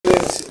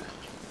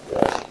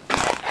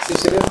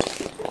Sicily,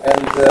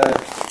 and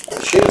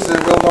she is a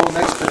well-known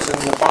expert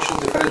in partial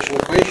differential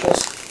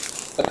equations,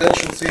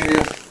 potential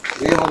theory,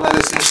 real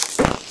analysis,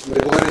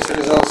 regularity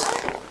results,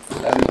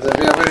 and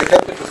we are very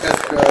happy to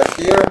have her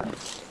here,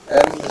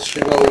 and she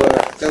will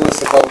tell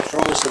us about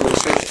progress and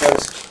research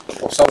trends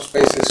of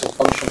subspaces of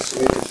functions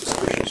related to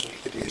solutions of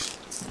PDEs.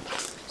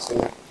 So,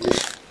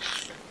 please.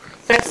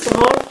 First of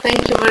all,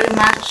 thank you very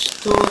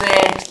much to the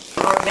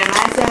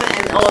organizer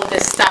and all the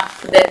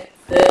staff that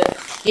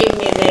give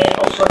me the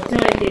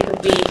opportunity to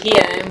be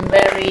here. I'm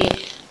very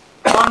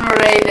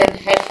honored and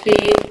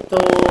happy to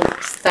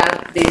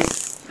start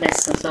this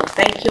lesson. So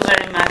thank you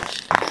very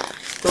much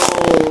to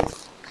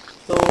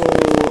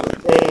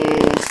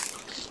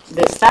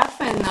the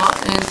staff and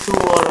to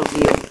all of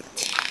you.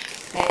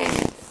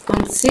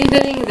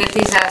 Considering that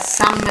it's a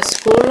summer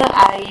school,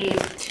 I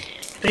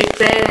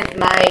prepared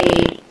my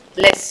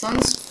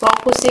lessons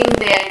focusing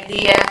the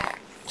idea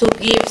to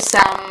give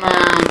some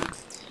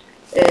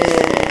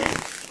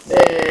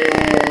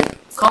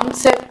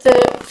concept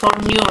for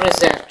new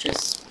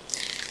researchers.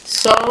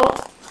 So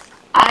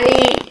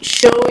I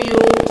show you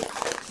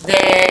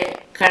the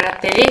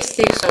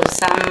characteristics of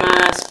some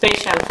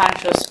special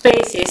function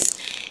spaces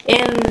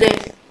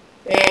and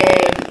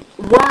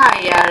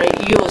why are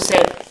used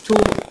to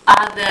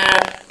other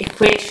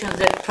equations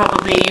that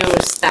probably you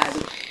will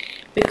study,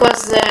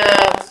 because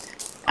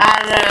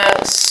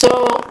are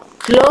so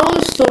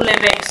close to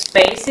Lebesgue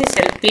spaces,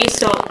 LP,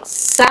 so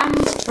some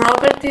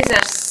properties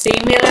are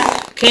similar,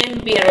 can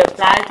be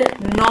replied,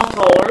 not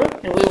all,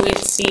 and we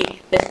will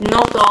see that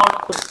not all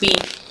could be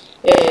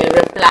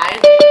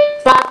replied,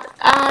 but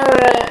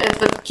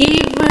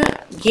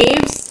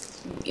gives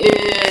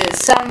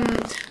some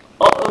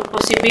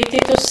possibility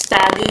to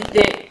study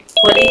the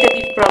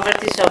qualitative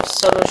properties of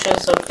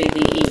solutions of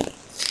PDE.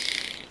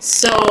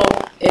 So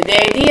the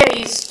idea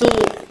is to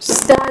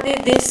study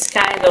this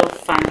kind of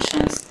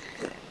functions.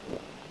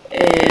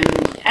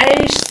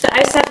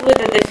 I start with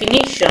the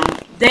definition,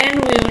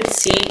 then we will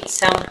see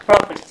some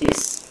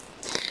properties.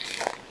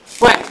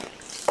 Well,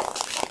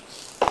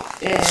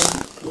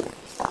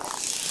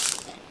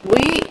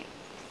 we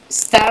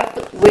start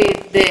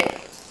with the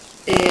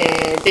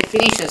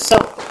definition. So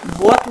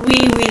what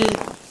we will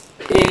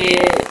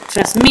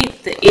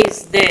transmit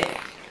is the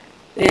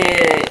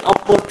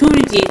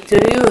opportunity to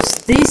use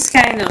this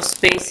kind of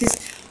spaces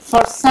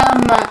for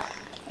some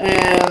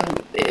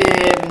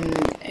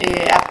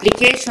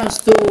applications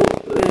to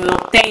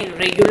obtain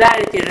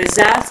regularity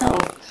results of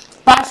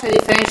partial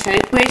differential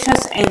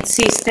equations and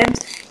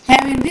systems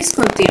having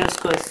discontinuous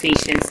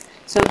coefficients.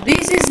 So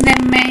this is the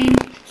main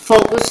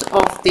focus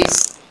of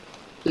these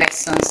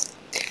lessons.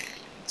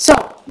 So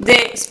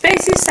the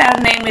spaces are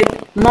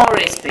named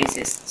Morey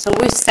spaces. So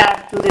we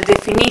start with the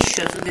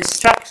definition, to the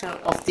structure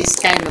of this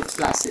kind of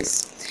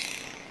classes.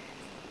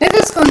 Let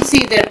us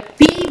consider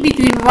P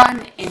between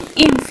 1 and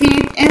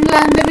infinite and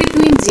lambda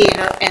between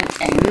 0 and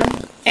n,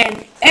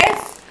 and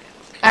F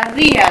a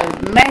real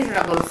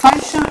measurable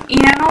function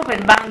in an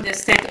open bounded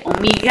state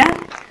omega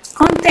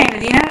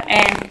contained in R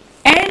and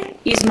n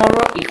is more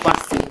or equal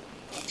to 3.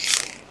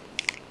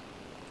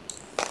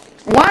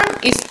 One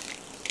is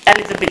a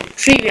little bit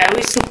trivial,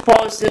 we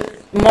suppose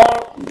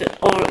more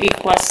or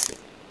equals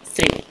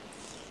 3.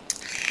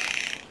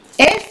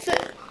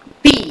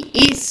 Fp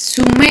is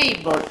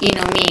summable in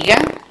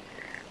omega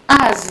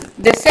as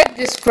the set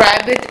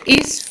described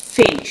is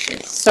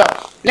finished. So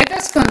let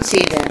us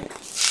consider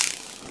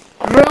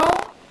rho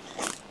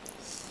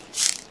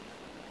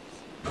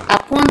a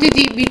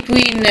quantity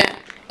between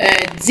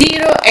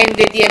 0 and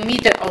the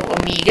diameter of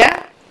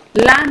omega,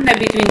 lambda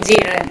between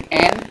 0 and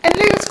n, and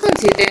let us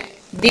consider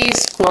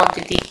this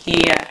quantity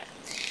here.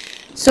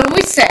 So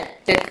we said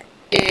that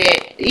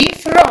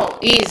if rho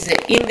is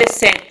in the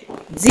set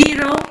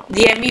 0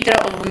 diameter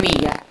of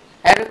omega,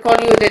 I recall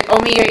you that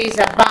omega is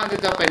a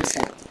bounded open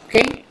set,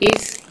 okay?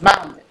 Is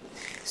bounded.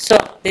 So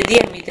the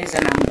diameter is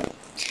a number.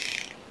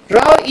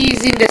 Rho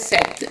is in the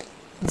set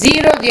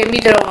 0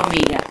 diameter of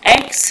omega,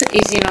 x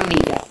is in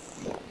omega.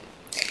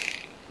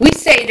 We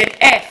say that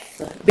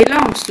f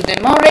belongs to the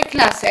Morey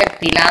class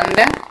LP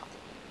lambda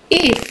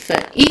if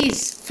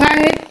is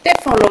find the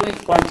following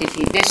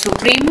quantity: the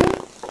supremum,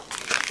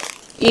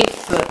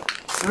 if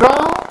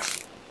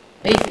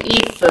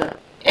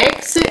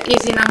x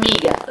is in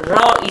omega,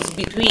 rho is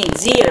between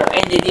 0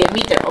 and the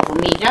diameter of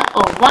omega,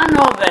 of 1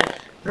 over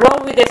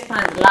rho with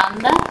exponent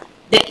lambda,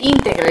 the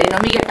integral in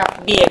omega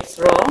cap bx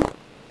rho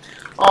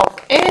of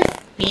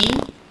f p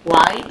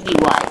y dy.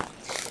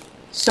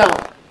 So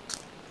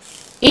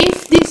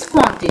if this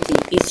quantity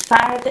is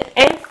found,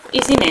 f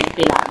is in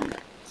LP lambda.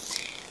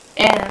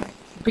 And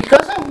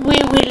because we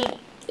will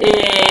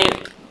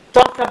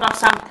talk about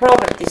some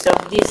properties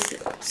of this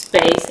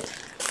space,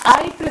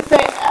 I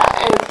prefer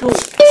to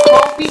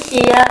copy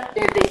here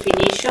the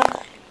definition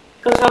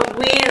because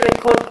we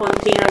record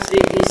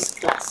continuously this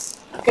class.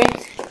 Okay,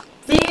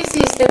 this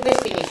is the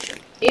definition.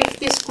 If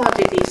this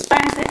quantity is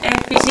found,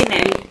 f is in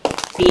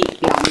LP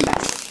lambda.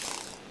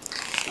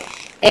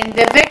 And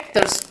the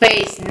vector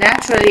space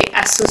naturally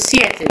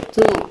associated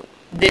to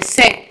the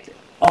set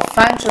of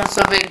functions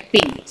of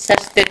LP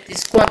such that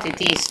this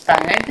quantity is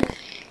finite,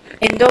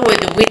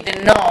 endowed with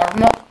the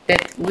norm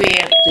that we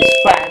have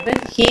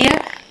described here,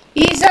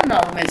 is a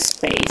normal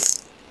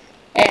space.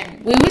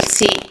 And we will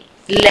see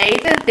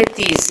later that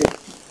is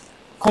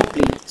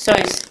complete. So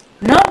it's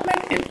normal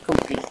and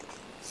complete.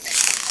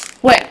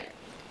 Well,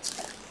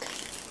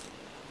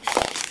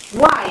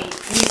 why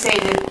we say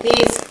that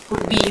this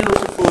could be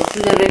useful to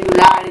the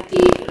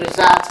regularity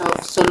results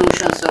of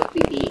solutions of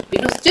PDE?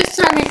 Because just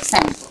an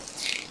example,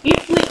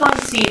 if we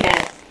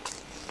consider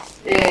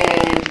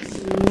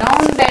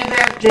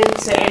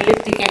non-divergent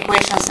elliptic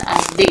equations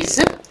as this,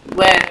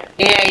 where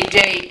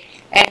Aij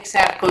x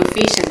are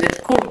coefficients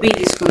that could be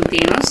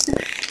discontinuous,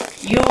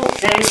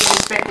 there is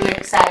respect to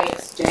xi,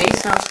 xj,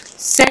 so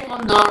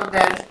second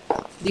order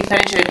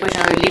differential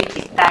equation of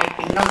elliptic type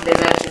in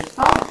non-divergent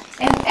form,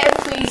 and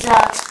F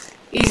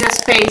is a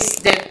space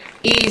that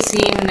is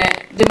in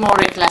the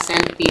Morey class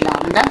LP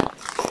lambda.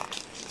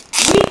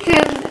 We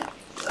can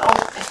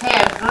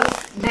have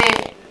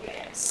the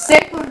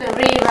second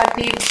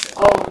derivative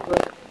of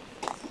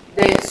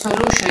the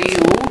solution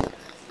U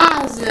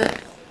as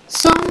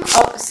sum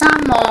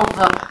of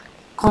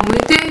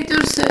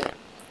commutators,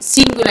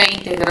 singular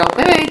integral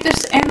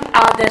operators, and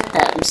other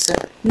terms,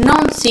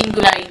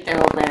 non-singular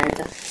integral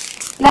operator,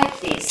 like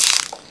this.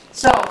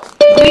 So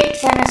we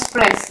can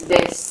express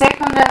the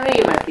second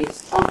derivative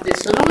of the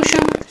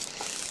solution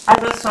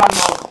as a sum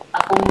of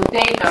a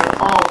commutator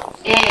of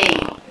A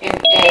and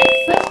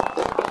F,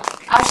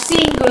 a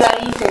singular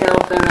integral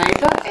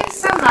operator, and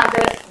some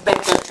other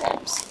vector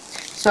terms.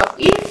 So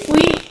if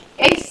we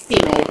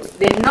estimate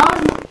the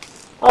norm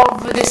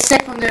of the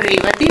second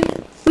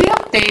derivative, we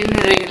obtain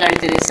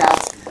regularity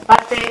results.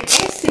 But the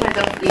estimate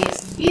of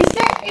this is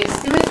the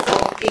estimate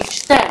of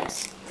each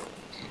terms.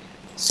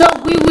 So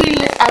we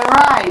will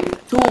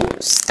arrive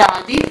to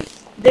study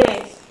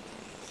the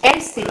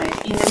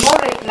estimate in the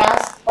Morey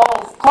class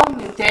of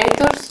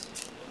commutators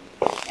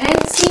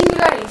and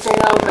singular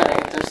integral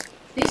operators.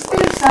 These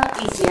terms are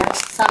easier,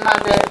 some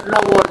other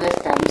low order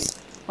terms.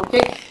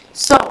 Okay?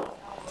 So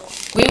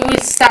we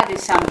will study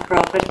some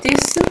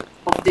properties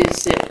of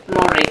this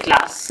Morey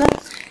class,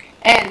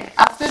 and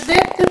after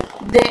that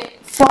the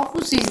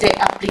focus is the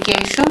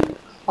application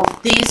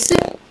of this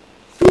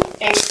to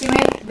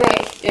estimate the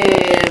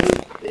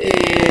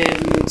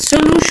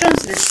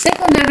solutions, the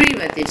second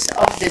derivatives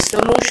of the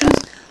solutions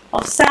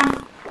of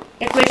some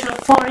equation,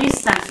 for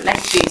instance,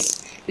 like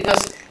this,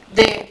 because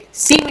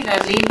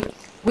similarly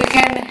we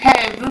can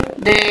have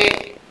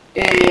the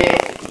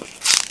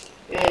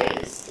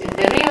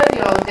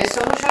derivative of the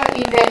solution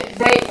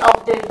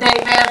of the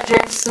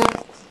divergence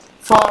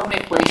form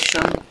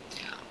equation,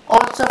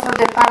 also for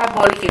the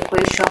parabolic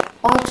equation,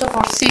 also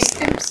for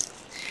systems.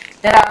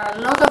 There are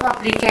a lot of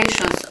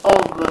applications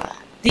of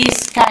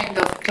this kind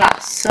of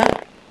class,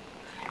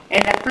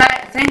 and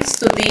thanks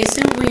to this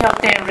we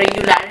obtain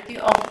regularity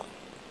of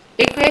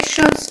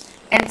equations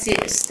and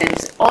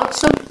systems,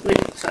 also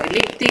with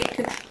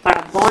elliptic,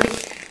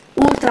 parabolic,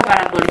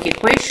 ultraparabolic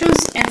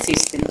equations and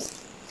systems.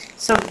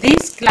 So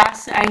this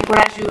class I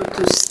encourage you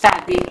to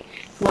study,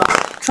 to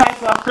try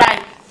to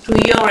apply to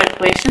your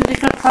equation,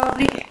 because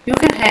probably you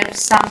can have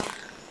some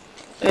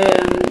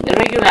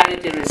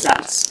regularity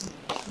results.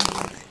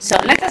 So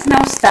let us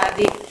now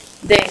study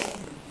the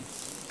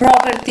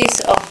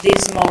properties of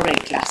this Morey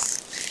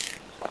class.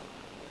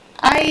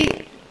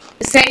 I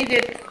say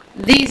that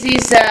this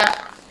is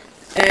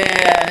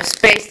a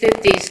space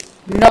that is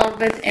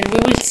normed, and we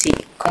will see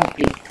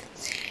complete.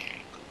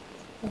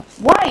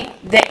 Why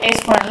the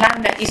exponent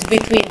lambda is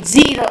between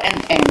 0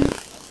 and n?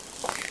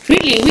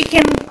 Really, we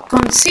can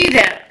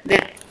consider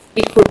that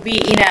it could be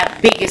in a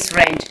biggest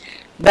range,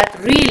 but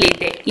really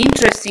the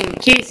interesting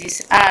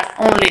cases are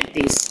only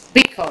this,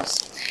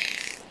 because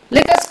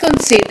let us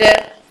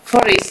consider,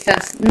 for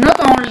instance, not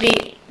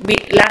only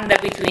lambda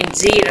between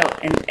 0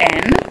 and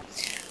n,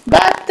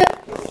 but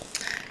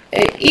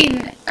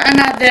in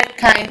another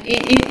kind,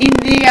 in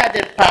the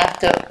other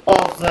part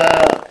of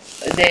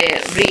the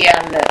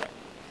real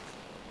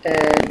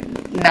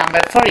number.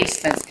 For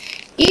instance,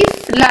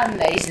 if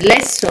lambda is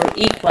less or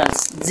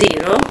equals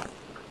 0,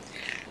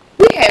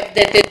 we have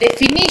that the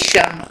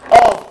definition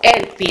of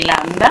LP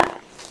lambda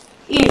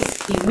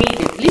is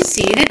immediately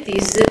seen that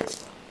is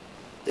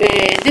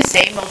the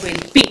same of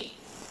LP.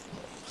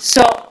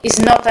 So it's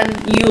not an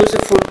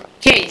useful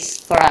case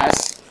for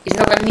us, it's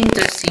not an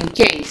interesting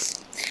case.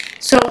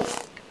 So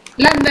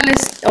lambda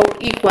less or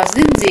equals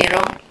than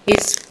 0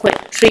 is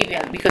quite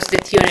trivial, because the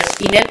theory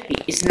in LP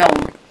is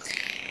known.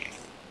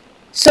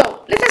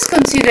 So let us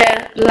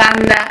consider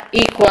lambda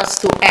equals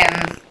to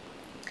n,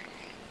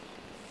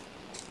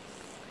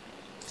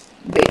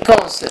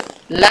 because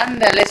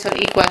lambda less or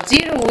equals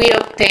 0 we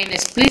obtain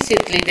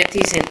explicitly that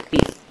is LP.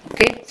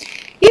 Okay?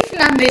 If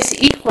lambda is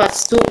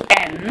equals to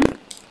n,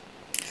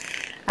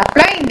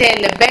 applying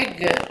the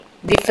Lebesgue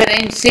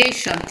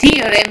differentiation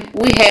theorem,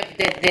 we have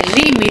that the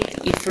limit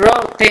if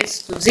rho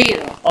tends to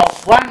 0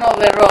 of 1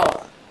 over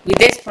rho with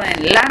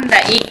exponent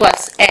lambda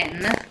equals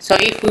n, so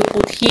if we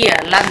put here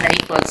lambda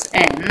equals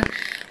n,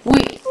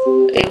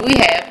 we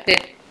have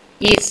that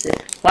is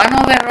 1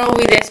 over rho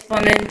with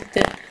exponent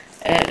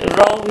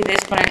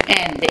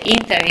n, the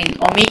integral in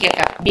omega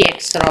cap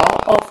bx rho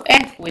of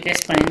f with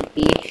exponent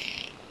p,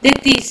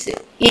 that is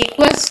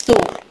equals to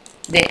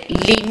the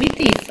limit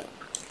if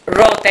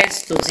rho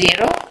tends to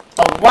 0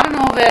 of 1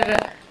 over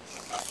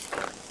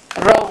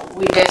rho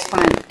with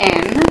exponent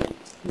n,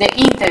 the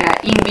integral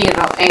in b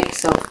rho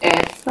x of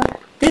f,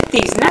 that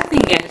is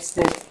nothing else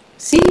than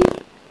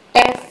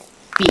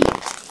cfp.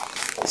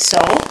 So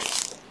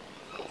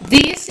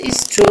this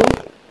is true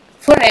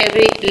for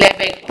every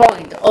Lebesgue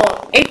point,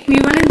 or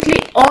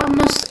equivalently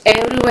almost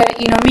everywhere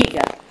in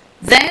omega.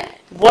 Then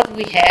what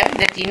we have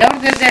that in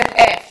order that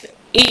f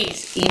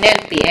is in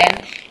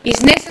LPn,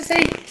 is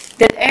necessary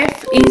that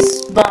f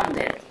is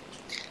bounded.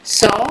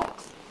 So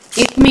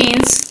it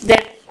means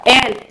that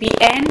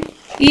LPn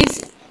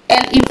is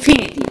L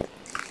infinity.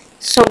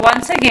 So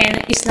once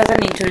again, it's not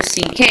an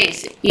interesting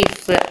case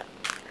if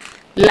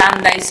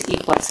lambda is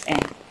equals n.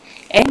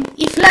 And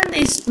if lambda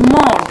is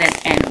more than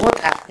n, what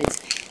happens?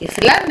 If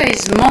lambda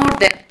is more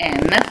than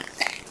n,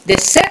 the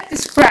set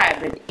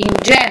described in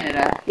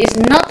general is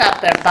not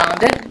upper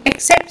bounded,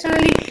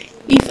 exceptionally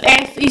if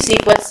f is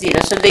equals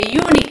 0. So the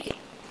unique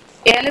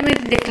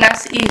element in the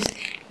class is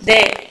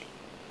the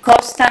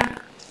constant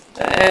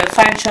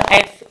function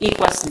f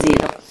equals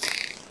 0.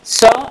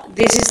 So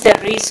this is the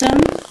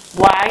reason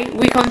why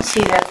we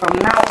consider from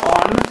now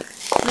on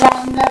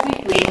lambda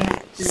between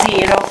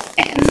 0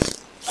 and n.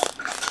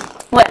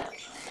 Well,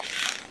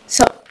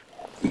 so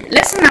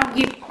let's now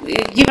give a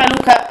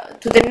look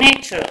to the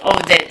nature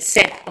of the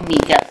set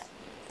omega.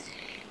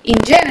 In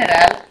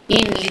general,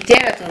 in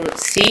literature,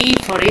 see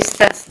for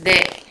instance the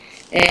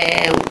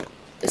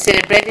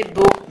celebrated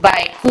book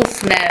by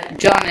Kufner,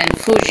 John and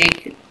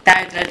Fujik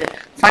titled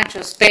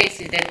Function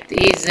Spaces that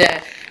is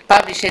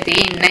published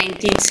in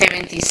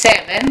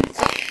 1977.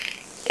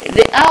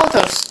 The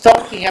authors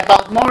talking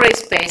about Morley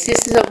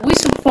spaces, so we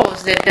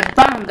suppose that the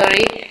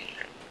boundary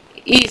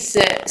is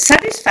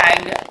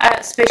satisfying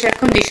a special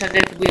condition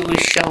that we will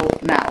show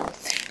now.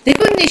 The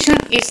condition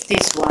is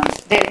this one: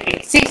 there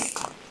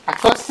exists a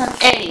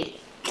constant a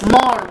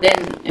more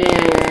than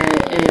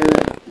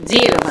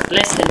 0 but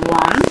less than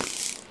 1,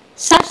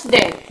 such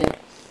that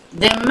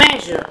the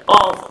measure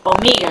of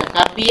omega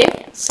cap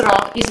bx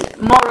rho is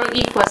more or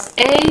equals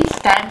a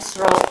times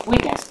rho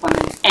with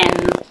exponent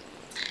n.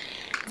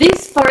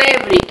 This for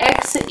every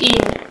x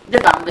in the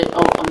boundary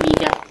of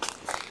omega.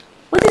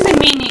 What is the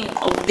meaning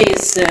of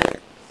this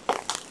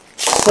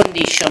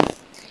condition?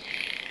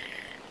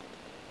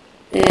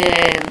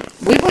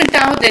 We point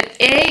out that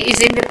a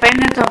is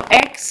independent of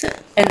x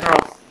and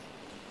rho.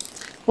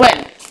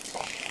 Well,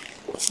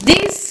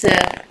 this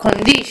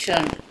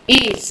condition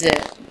is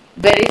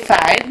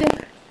verified,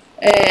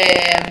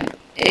 and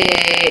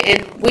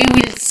we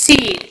will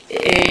see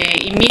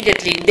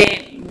immediately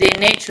the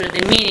nature,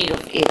 the meaning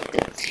of it.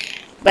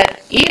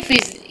 But if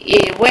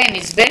when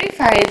it's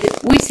verified,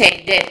 we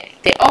say that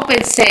the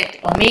open set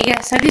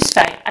omega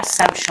satisfies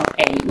assumption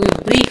A. We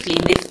briefly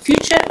in the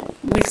future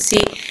we'll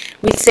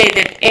say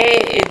that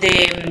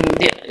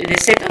the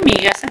set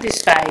omega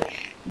satisfies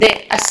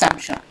the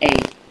assumption A.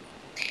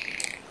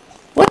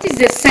 What is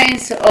the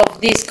sense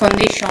of this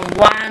condition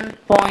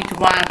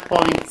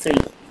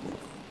 1.1.3?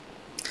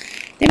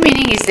 The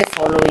meaning is the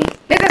following.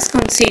 Let us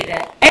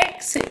consider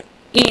x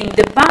in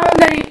the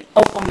boundary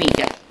of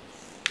omega.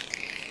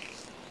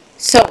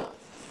 So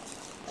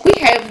we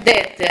have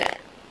that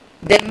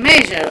the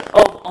measure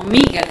of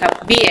omega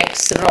cap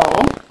bx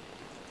rho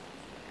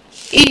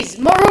is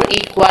more or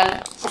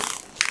equal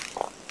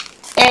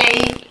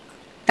a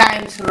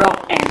times rho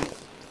n.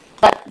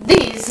 But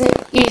this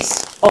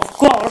is, of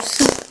course,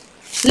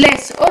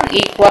 less or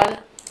equal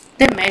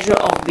the measure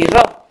of b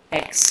rho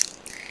x.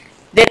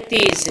 That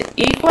is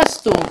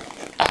equals to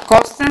a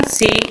constant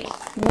c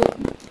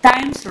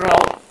times rho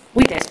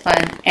with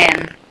exponent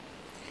n.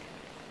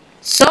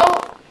 So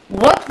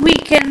what we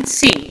can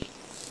see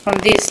from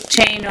this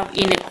chain of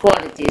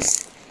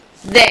inequalities,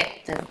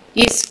 that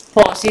is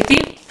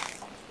positive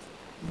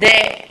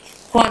the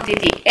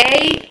quantity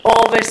a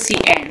over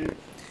cn.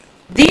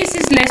 This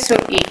is less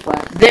or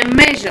equal the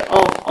measure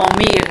of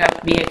omega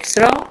cap bx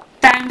rho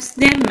times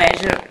the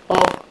measure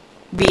of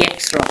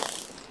bx rho.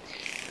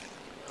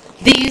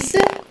 This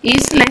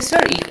is less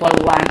or equal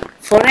 1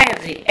 for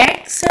every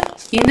x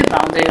in the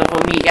boundary of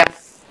omega.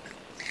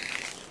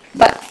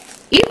 But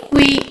if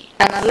we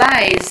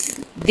analyze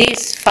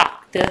this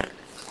fact,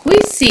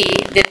 we see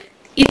that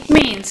it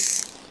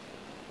means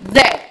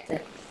that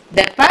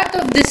the part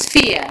of the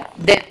sphere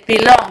that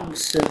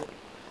belongs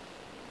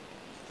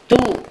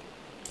to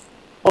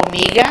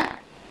omega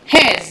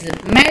has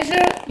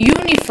measure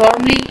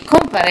uniformly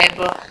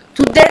comparable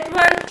to that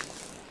one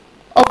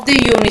of the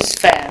unit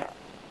sphere.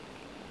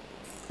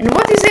 And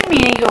what is the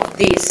meaning of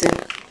this?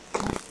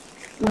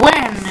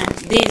 When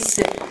this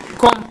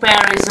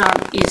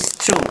comparison is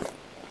true.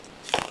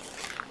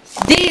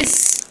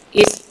 This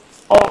is,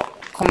 or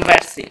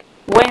conversely,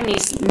 when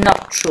it's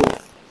not true.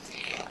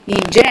 In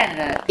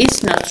general,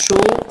 it's not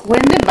true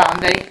when the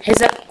boundary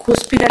has a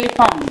cuspidally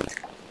point.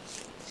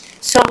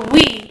 So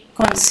we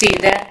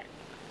consider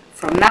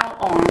from now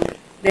on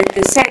that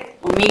the set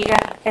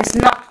omega has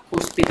not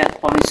cuspidal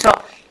point, so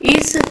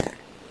is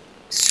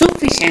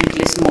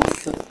sufficiently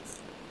smooth.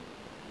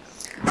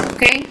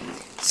 Okay,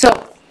 so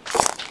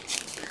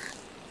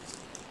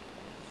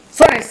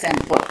for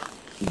example,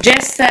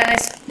 just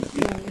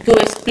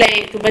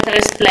to better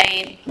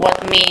explain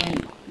what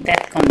mean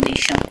that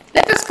condition,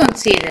 let us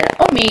consider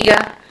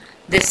omega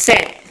the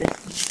set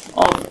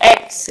of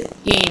x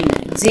in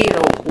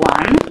 0,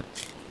 1,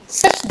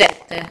 such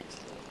that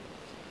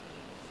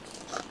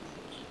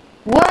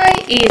y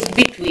is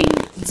between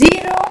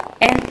 0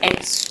 and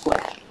x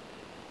squared.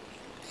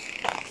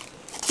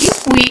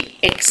 If we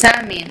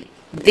examine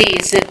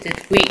this,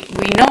 that we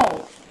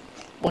know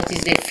what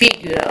is the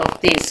figure of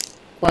this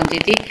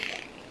quantity,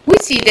 we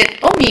see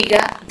that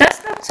omega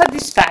does not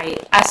satisfy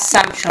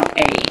assumption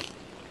A.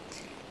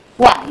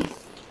 Why?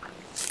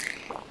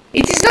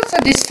 It is not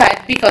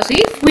satisfied because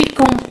if we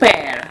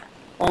compare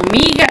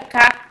omega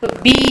cap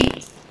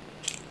B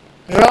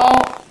rho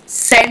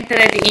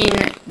centered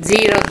in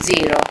 0,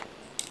 0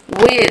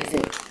 with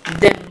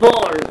the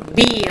ball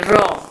B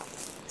rho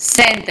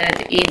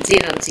centered in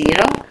 0,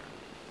 0,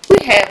 we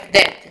have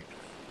that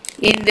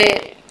in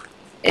the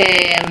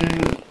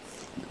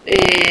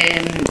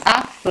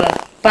upper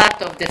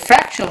part of the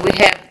fraction we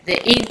have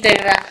the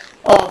integral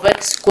of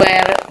x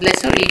squared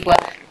less or equal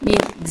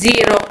in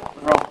 0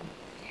 rho,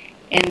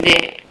 and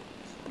the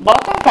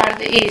bottom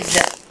part is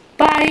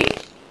pi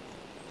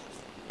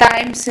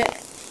times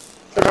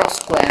rho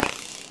squared.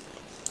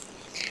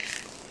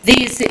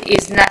 This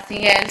is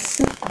nothing else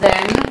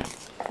than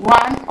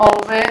 1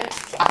 over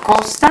a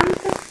constant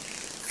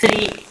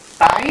 3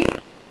 pi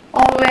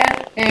over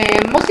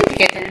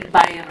multiplied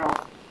by rho.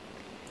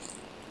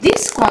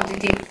 This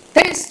quantity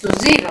tends to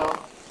 0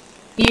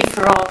 if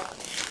rho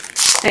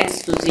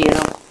tends to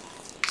 0.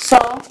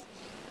 So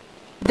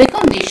the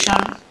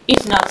condition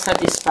is not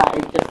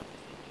satisfied.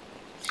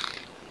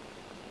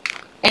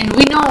 And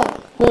we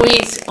know who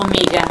is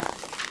omega.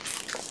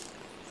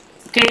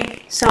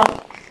 Okay, so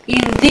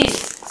in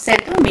this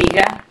set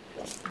omega,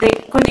 the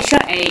condition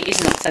A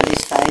is not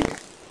satisfied.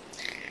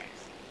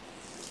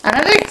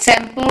 Another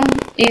example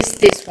is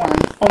this one.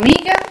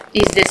 Omega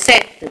is the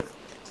set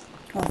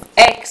of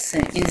x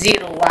in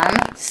 0,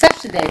 1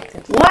 such that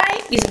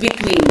y is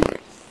between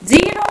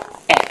 0,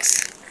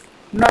 x,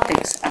 not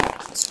x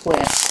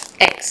squared,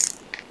 x.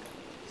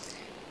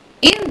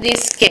 In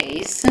this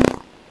case,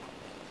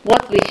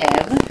 what we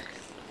have,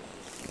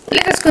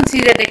 let us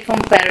consider the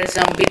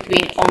comparison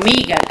between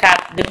omega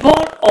cap the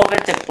ball over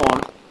the ball.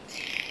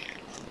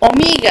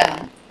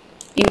 Omega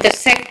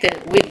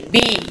intersected with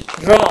B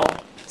rho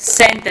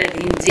centered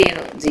in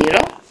 0, 0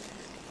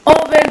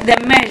 over the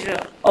measure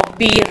of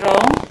B rho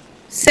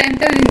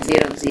centered in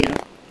 0, 0.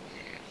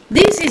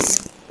 This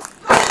is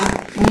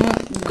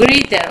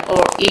greater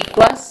or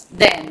equals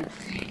than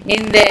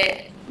in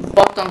the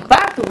bottom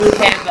part we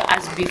have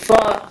as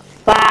before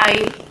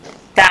pi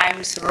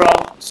times rho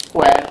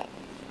squared,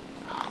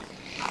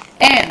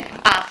 and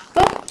up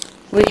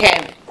we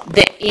have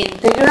the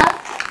integral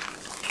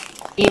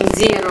in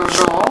 0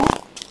 rho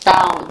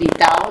tau d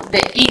tau,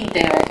 the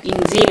integral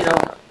in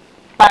 0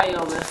 pi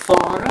over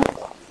 4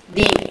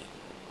 d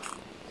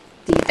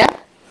theta.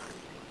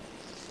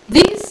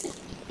 This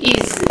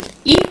is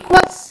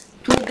equals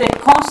to the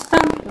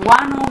constant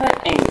 1 over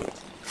 8.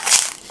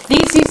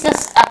 This is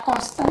a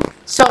constant.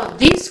 So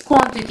this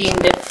quantity in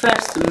the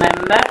first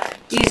member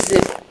is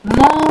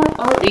more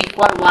or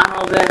equal 1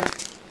 over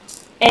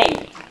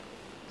 8.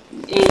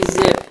 Is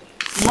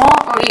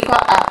more or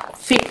equal a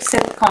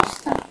fixed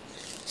constant.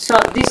 So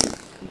this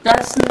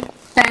doesn't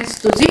tends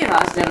to 0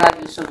 as the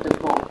radius of the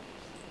ball.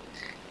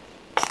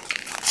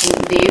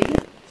 Indeed,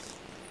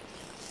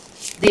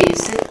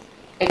 this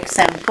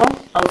example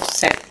of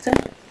set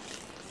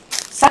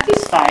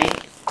satisfy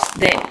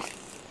the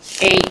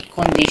A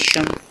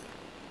condition.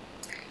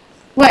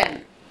 Well,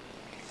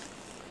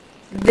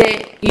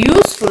 the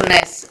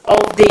usefulness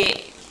of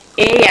the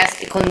A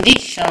as a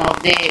condition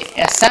of the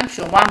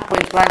assumption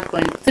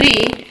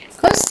 1.1.3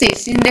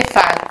 consists in the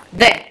fact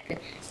that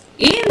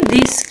in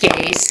this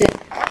case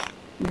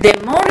the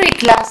Morley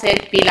class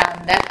LP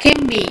lambda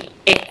can be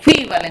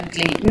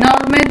equivalently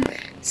normed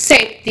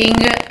setting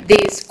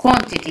this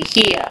quantity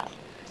here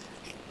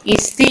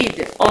instead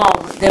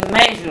of the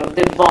measure of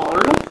the ball.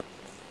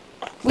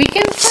 We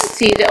can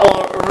consider,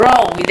 or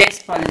rho with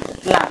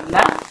exponent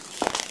lambda,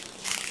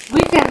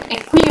 we can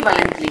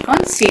equivalently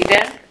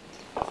consider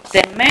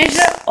the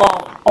measure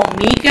of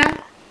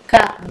omega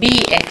cap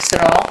bx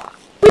rho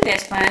with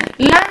exponent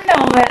lambda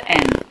over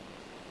n.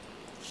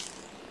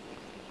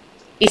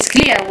 It's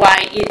clear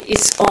why it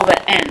is over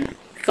n,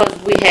 because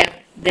we have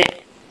the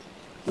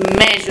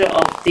measure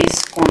of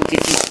this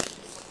quantity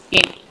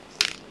in.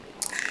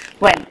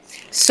 Well,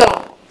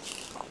 so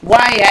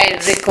why I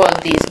recall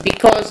this?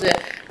 Because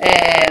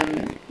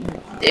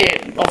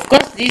of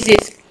course this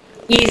is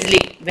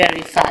easily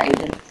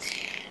verified,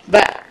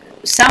 but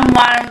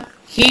someone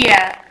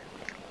here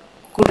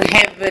could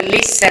have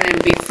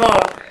listened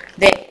before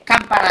the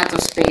Campanato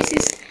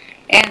spaces,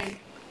 and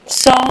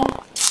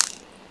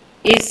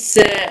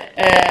is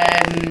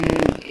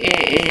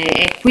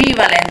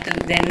equivalent to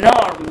the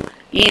norm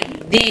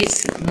in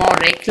this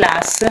Morey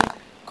class,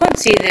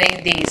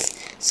 considering this.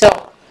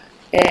 So,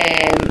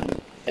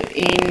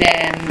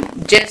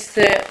 just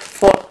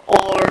for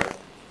all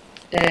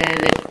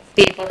the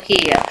people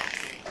here,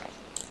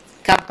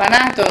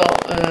 Campanato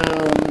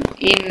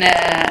in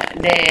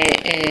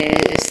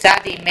the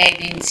study made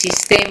in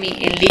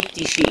sistemi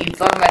ellittici in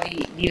forma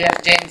di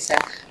divergenza,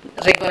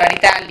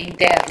 regolarità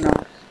all'interno,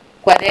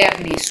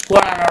 quaderni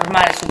scuola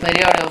normale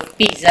superiore of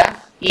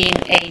Pisa in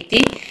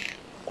 80,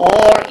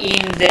 or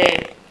in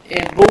the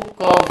book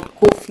of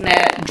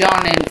Kufner,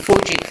 John and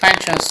Fujik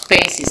function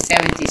spaces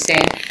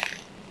 77,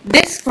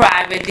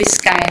 describe this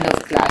kind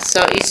of class.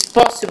 So it's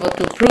possible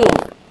to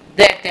prove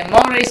that the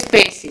Morey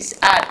spaces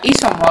are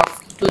isomorph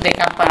to the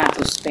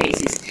Campanato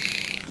spaces.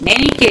 In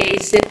any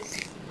case,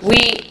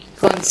 we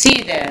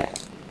consider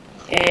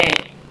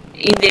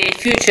in the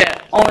future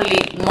only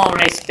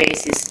Morey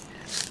spaces,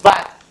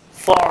 but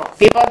for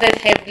people that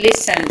have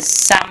listened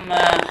some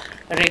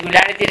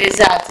regularity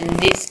results in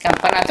this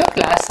Campanato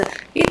class,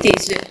 it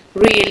is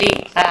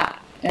really a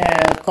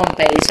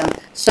comparison.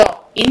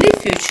 So in the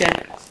future,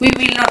 we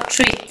will not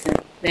treat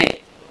the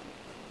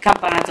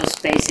Campanato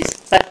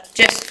spaces, but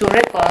just to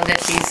recall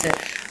that is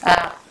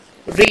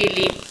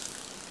really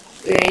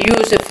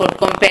useful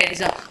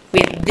comparison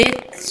with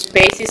the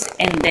spaces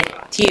and the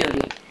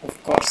theory,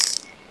 of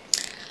course.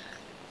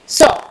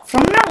 So,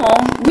 from now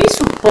on, we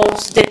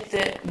suppose that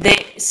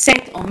the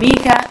set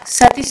omega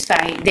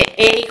satisfies the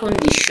A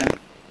condition,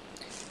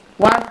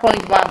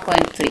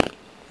 1.1.3.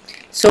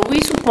 So,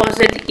 we suppose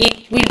that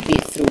it will be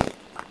true.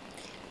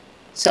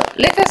 So,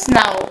 let us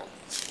now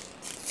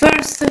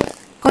first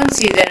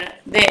consider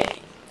the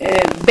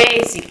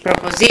basic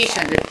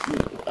proposition that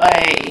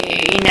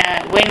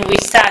when we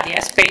study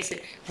a space,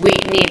 we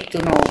need to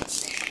know.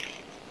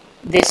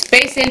 The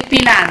space LP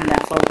lambda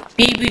for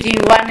P between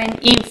 1 and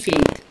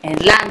infinite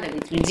and lambda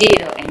between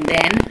 0 and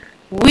n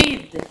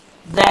with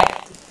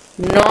that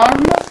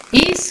norm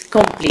is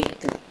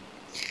complete.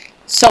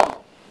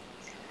 So,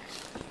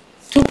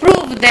 to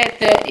prove that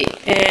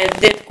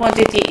that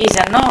quantity is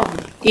a norm,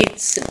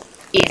 it's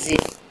easy.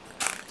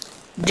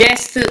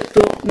 Just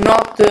to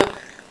not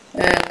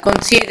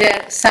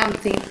consider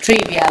something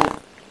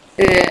trivial.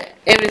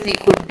 Everything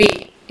could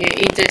be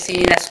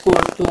interesting in a school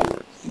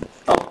to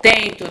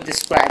obtain, to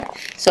describe.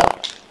 So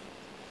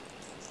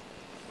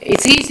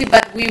it's easy,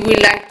 but we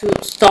would like to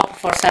stop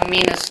for some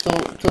minutes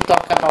to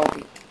talk about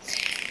it.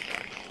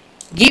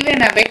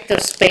 Given a vector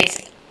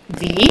space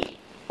V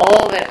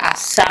over a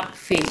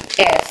subfield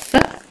F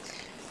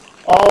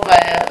of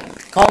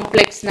a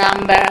complex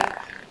number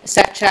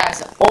such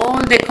as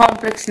all the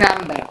complex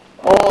number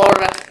or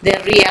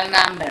the real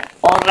number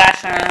or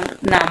rational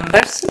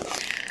numbers,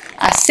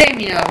 a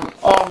seminorm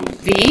of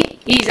V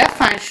is a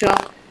function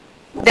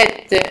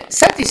that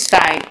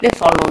satisfies the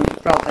following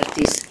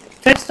properties.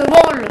 First of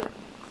all,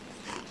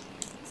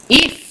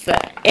 if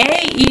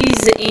A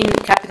is in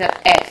capital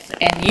F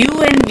and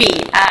U and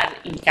V are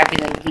in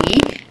capital V,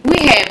 we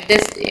have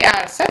this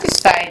are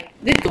satisfied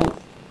the two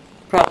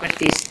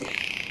properties.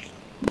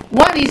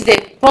 One is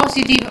the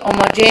positive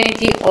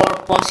homogeneity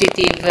or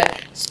positive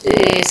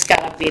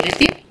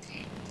scalability.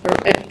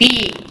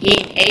 P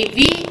in AV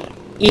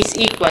is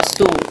equals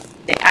to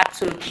the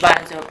absolute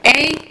value of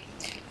A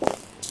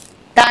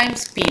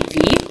times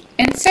PV,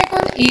 and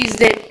second is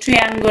the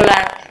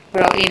triangular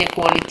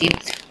inequality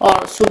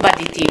or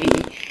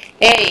subadditivity.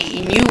 A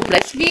in U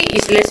plus V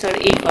is less or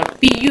equal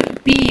PU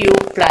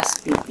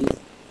plus PV.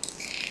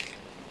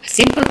 A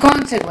simple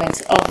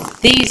consequence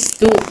of these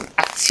two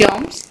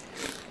axioms,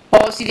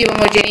 positive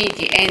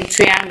homogeneity and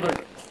triangle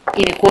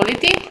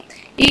inequality,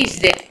 is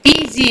that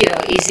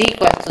P0 is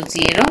equal to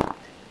 0,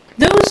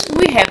 thus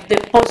we have the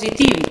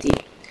positivity,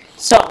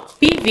 so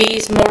PV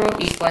is more or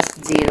equals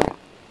 0.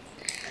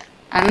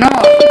 A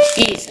norm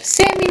is a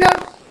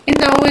seminorm,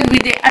 and always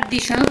with the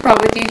additional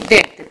property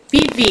that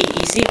PV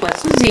is equal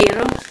to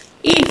 0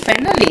 if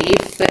and only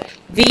if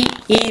V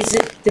is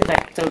the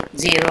vector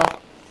 0.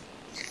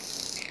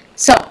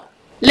 So,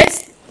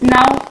 let's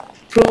now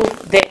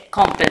prove the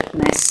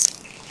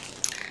completeness.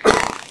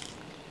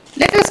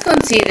 Let us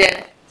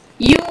consider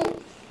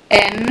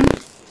UN,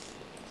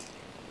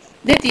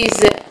 that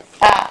is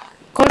a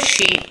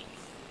Cauchy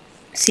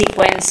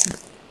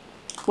sequence.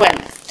 Well,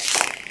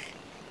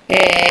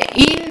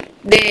 in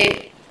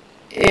the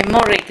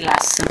Morey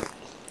class,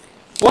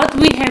 what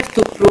we have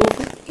to prove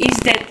is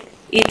that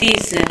it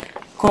is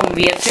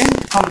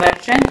convergent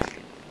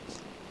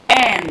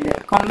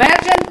and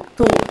convergent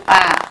to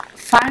a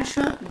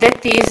function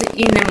that is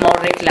in the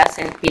Morey class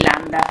LP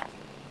lambda.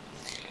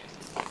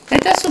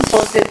 Let us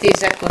suppose that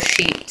is a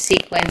Cauchy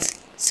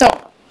sequence. So,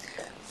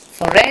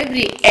 for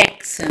every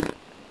x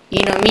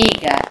in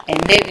omega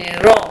and every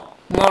rho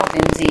more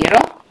than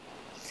 0,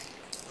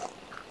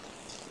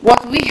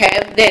 what we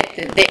have that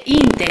the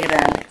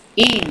integral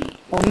in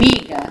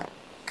omega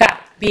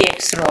cap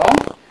bx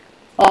rho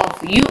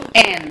of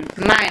un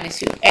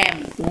minus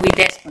um with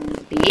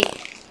exponent b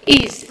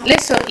is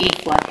less or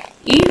equal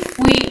if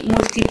we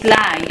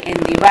multiply and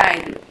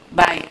divide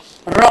by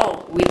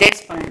row with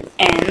exponent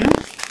n,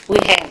 we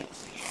have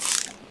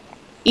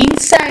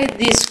inside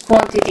this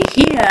quantity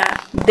here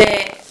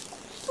the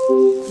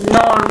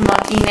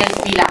normal in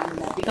LP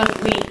lambda, because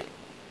we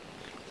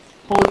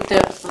put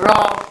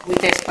row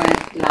with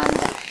exponent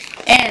lambda,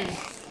 and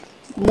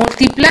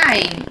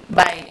multiplying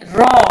by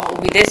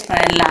row with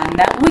exponent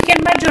lambda, we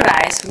can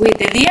majorize with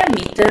the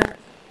diameter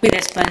with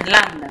exponent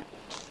lambda,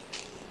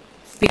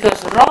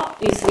 because row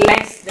is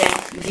less than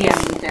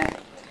diameter.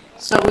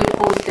 So we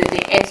put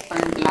the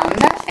exponent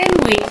lambda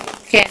and we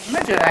can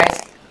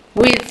majorize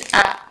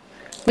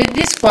with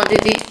this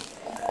quantity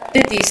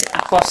that is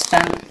a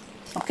constant.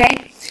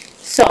 Okay?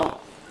 So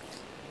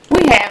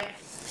we have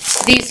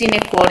this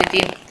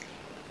inequality.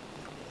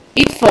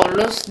 It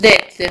follows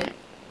that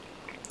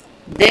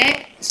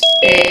the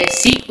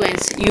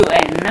sequence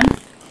UN,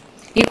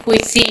 if we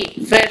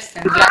see first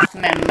and last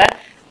member,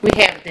 we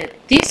have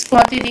that this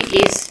quantity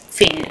is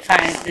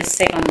finite, the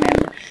second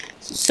member.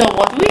 So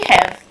what we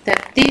have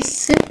that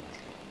this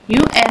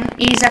UN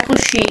is a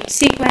Cauchy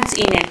sequence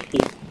in LP.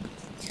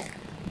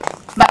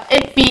 But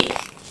LP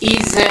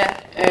is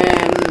a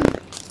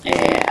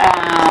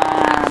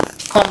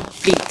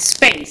complete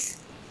space.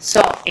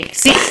 So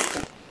exists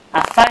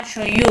a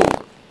function U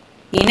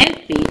in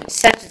LP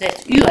such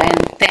that UN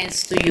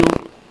tends to U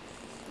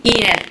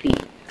in LP.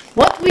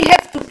 What we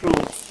have to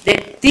prove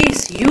that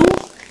this U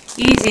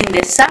is in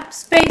the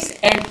subspace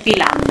LP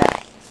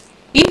lambda.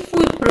 If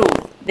we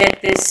prove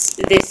that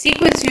the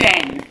sequence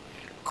UN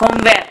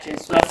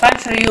converges to a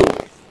function U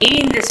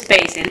in the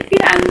space LP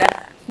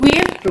lambda, we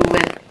have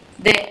proven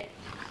the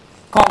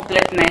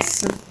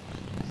completeness.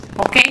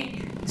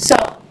 Okay? So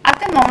at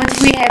the moment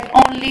we have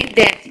only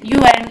that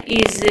UN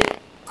is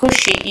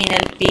Cauchy in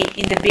LP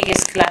in the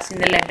biggest class in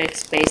the Lebesgue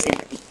space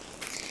LP.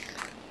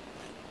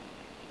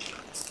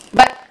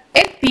 But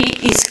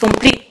LP is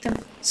complete,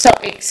 so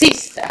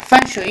exists a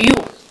function U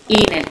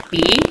in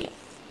LP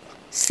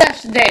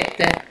such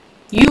that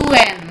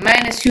UN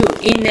minus U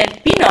in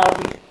LP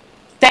norm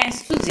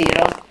tends to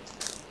 0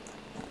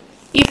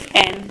 if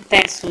n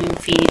tends to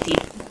infinity.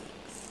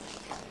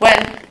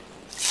 Well,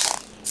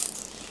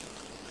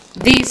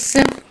 this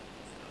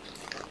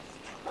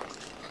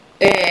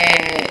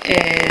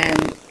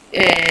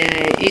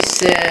is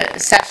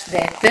such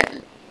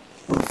that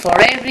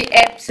for every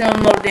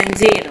epsilon more than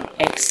 0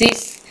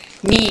 exists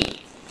ni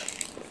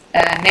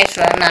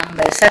natural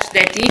number such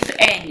that if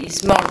n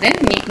is more than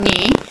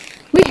ni,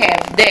 we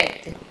have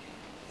that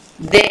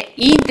the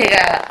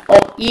integral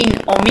of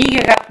in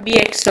omega cap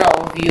bx rho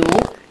of u,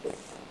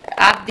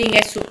 adding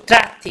and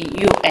subtracting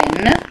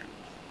un,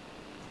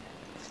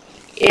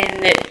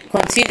 and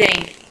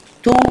considering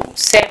two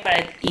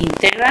separate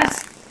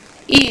integrals,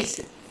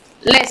 is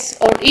less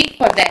or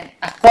equal than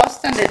a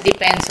constant that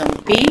depends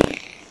on p,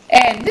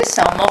 and the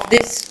sum of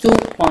these two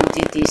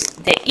quantities,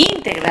 the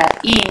integral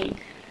in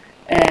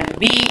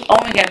b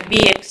omega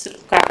bx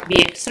cap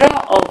bx rho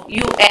of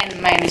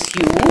un minus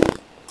u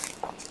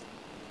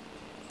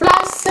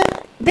plus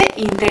the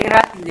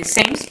integral in the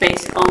same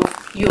space of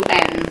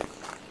un.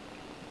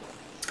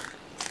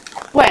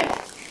 Well,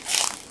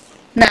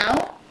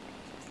 now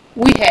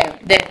we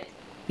have that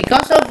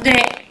because of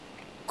the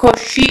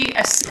Cauchy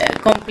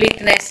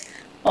completeness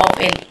of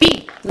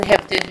LP, we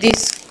have that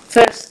this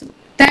first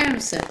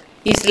terms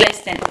is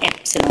less than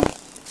epsilon.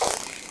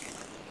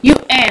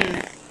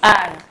 Un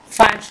are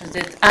functions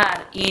that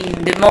are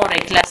in the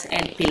Moray class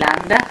LP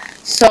lambda,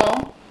 so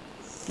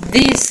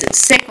this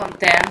second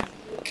term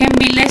can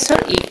be less or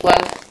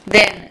equal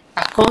than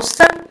a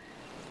constant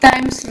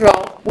times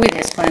rho with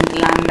exponent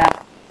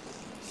lambda.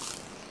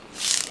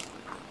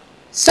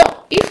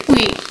 So if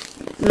we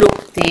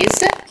look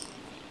this,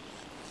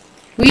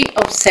 we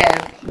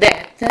observe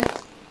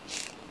that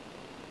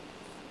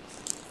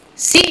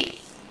C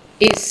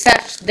is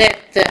such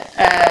that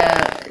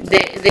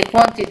the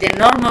quantity, the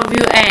norm of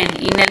un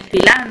in LP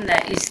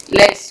lambda is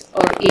less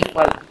or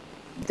equal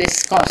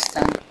this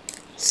constant.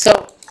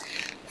 So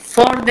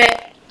for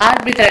the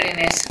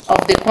arbitrariness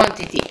of the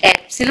quantity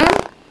epsilon,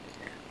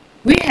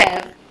 we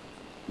have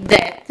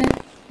that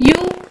u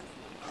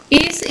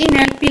is in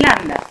LP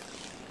lambda.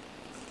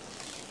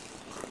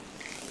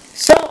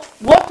 So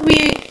what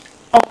we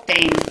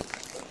obtain,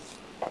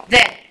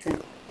 that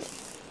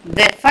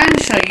the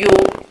function u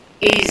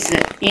is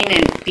in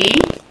LP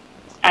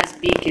as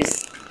big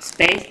as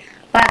space,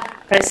 but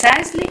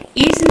precisely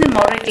is in the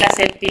Moray class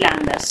LP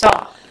lambda. So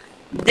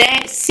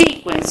the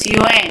sequence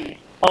un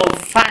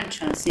of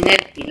functions in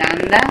LP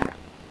lambda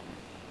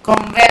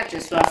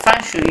converges to a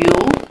function u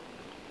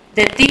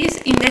that is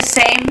in the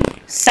same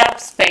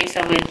subspace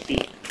of LP.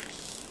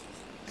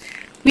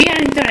 We are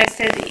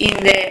interested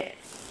in the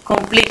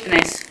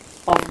completeness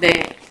of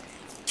the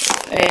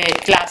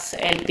class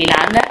LP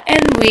lambda,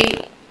 and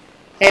we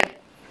have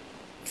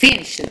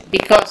finished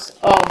because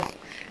of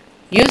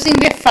using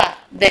the fact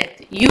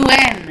that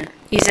un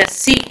is a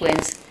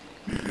sequence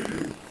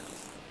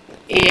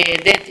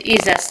that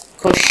is a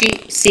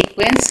Cauchy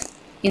sequence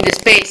in the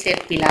space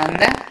LP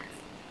lambda.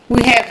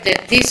 we have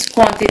that this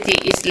quantity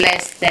is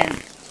less than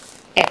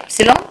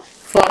epsilon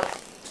for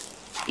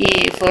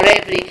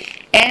every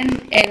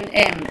n and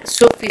m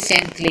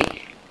sufficiently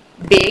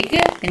big,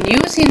 and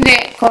using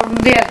the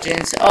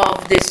convergence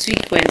of the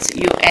sequence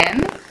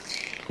un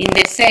in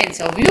the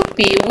sense of up,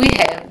 we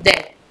have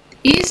that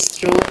is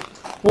true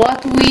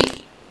what we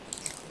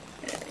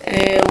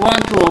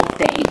want to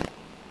obtain.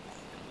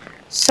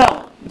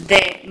 So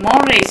the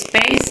Morley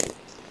space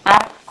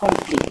are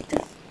complete.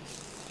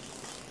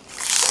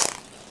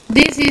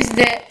 This is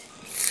the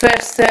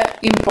first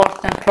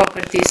important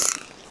properties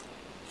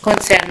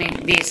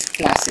concerning these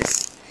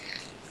classes.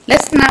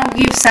 Let's now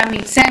give some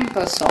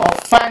examples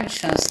of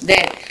functions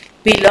that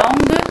belong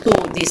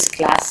to this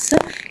class,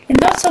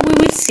 and also we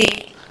will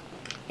see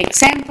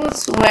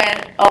examples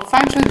of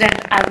functions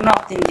that are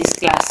not in this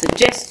class,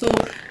 just to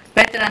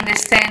better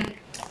understand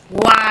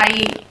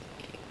why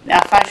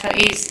a function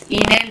is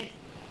in LP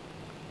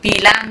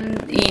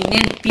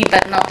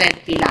but not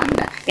LP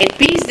lambda.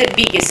 LP is the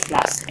biggest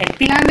class,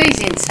 LP lambda is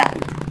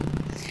inside.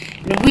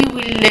 And we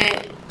will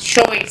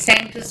show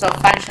examples of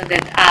functions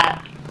that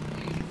are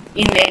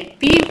in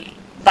LP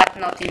but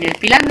not in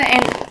LP lambda,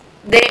 and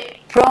the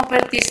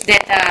properties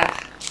that are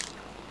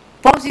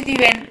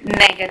positive and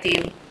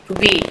negative to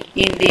be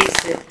in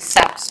this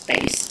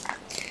subspace.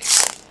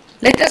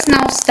 Let us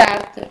now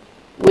start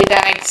with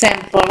an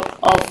example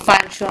of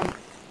function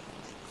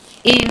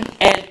in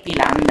LP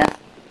lambda.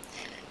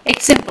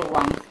 Example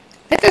 1.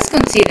 Let us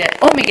consider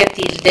omega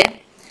tilde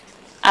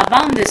a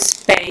bounded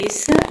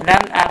space,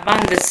 a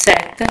bounded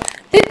set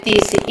that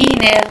is in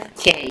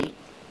Rk.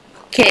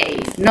 K,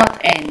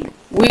 not n.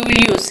 We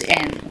will use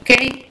n,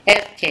 okay?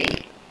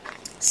 Rk.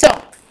 So,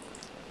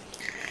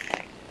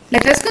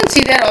 let us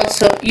consider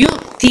also U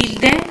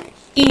tilde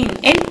in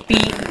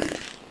LP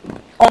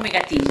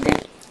omega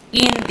tilde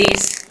in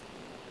this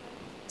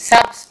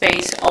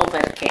subspace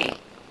over K.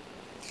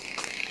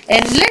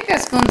 And let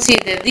us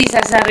consider this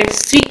as a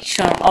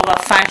restriction of a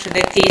function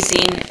that is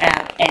in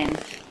Rn.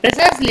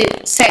 Precisely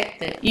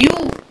set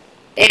u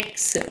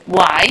x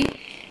y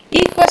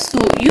equals to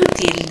u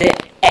tilde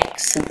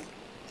x.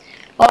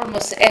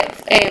 Almost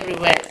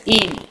everywhere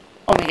in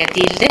omega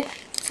tilde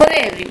for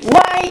every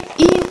y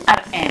in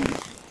Rn.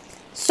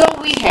 So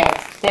we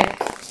have that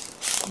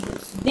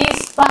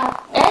this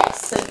part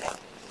x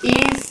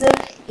is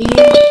in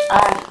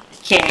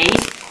Rk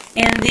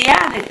and the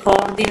other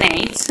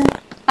coordinates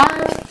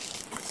are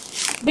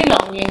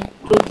belonging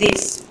to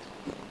this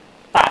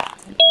part,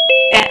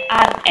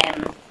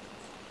 Rm.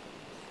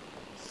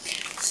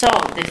 So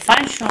the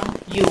function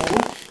u,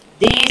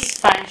 this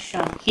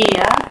function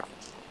here,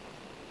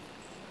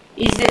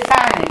 is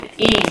defined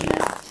in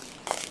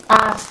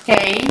Rk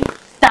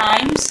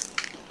times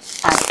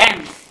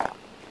Rm.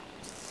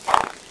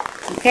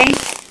 Okay?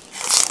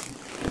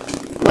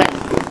 Well,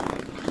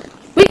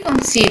 we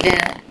consider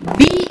B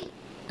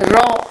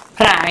rho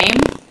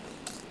prime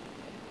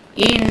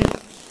in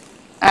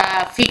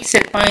a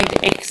fixed point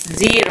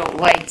x0,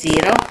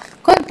 y0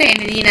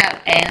 contained in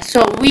Rn.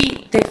 So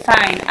we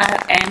define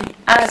Rn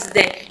as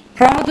the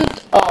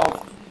product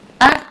of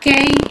Rk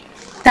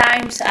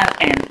times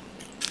Rn.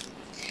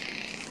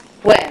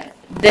 Where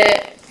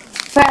the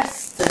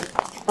first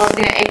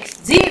coordinate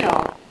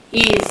x0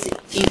 is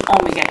in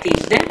omega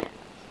tilde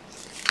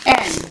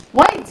and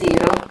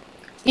y0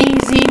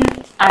 is in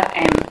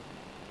Rm.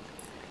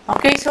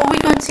 Okay, so we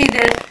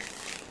consider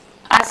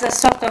as a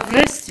sort of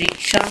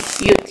restriction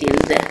u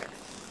tilde.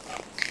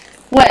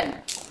 Well,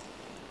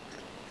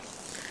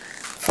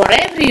 for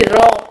every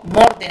row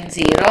more than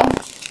 0,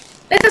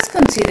 let us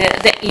consider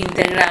the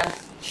integral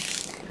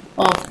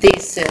of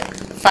this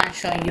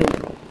function u.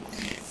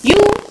 U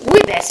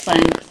with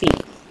exponent p.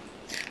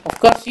 Of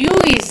course, u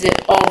is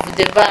of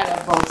the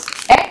variables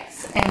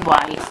x and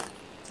y.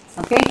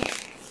 Okay?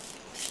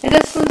 Let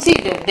us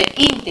consider the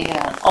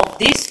integral of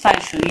this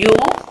function u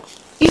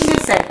in the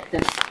set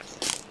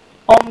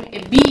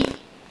b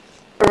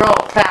rho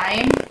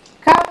prime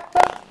cap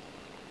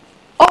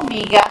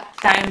omega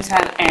times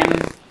Rm.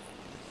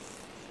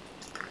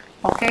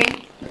 Okay?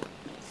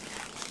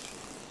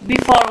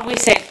 Before we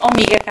said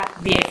omega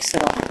cap bx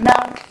rho.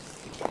 Now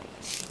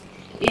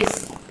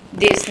is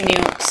this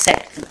new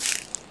set.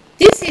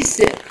 This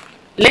is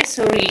less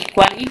or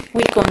equal if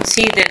we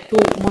consider to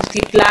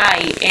multiply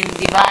and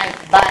divide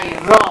by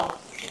rho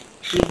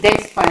with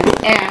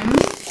exponent m.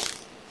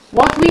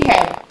 What we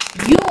have,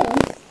 u,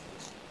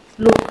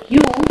 look,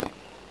 u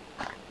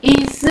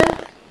is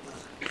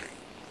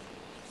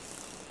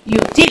u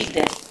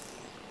tilde.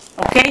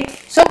 Okay?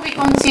 So we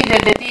consider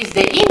that is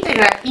the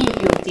integral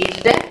in u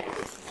tilde.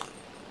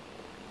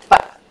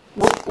 But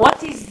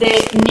what is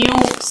the new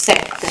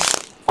set?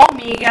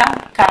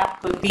 Omega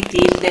cap b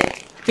tilde,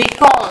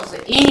 because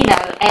in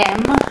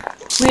Rm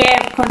we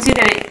have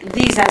considered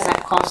this as a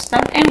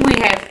constant and we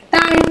have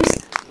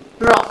times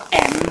rho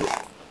m.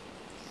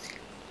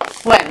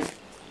 Well,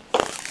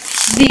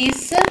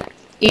 this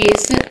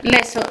is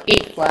less or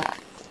equal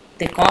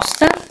the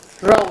constant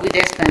rho with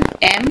exponent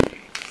m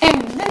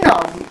and the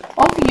norm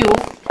of u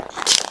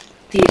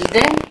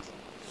tilde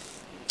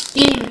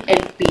in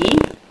LP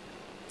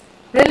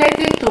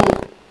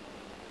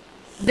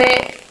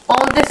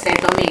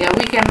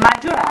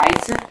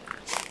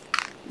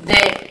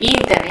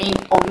enter in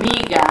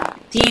omega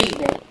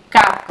tilde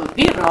cap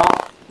b rho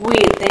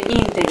with the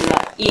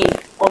integral in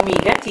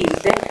omega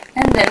tilde,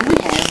 and then we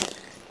have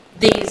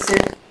this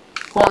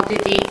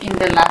quantity in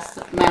the last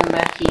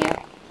member here.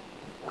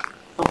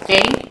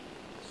 Okay?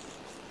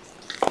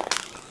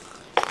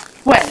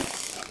 Well,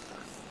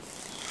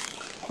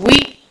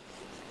 we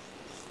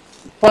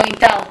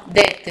point out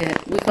that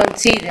we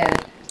consider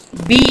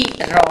B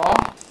rho,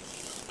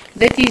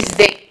 that is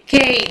the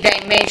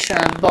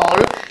k-dimensional ball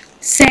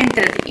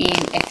centered in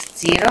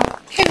x0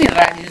 having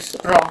radius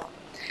rho.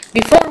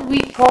 Before we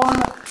call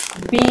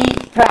B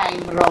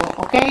prime rho,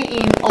 okay,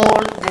 in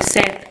all the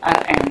set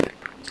Rn.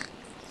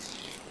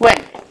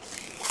 Well,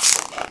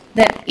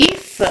 then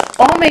if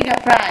omega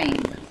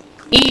prime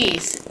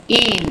is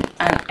in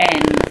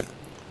Rn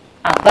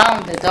a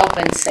bounded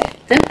open set,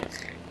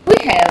 we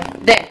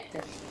have that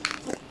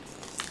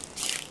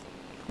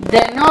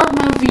the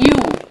normal view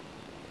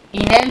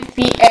in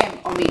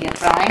LPM omega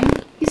prime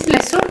is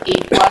less or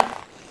equal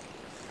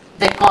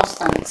the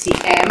constant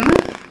Cm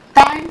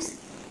times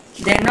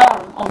the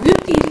norm of U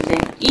tilde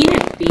in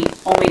LP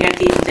omega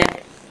tilde.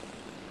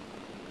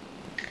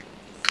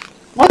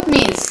 What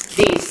means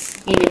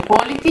this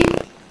inequality?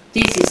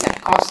 This is a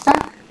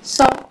constant,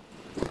 so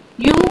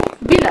U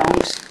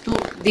belongs to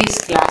this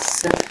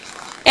class,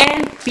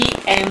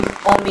 LPM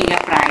omega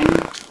prime.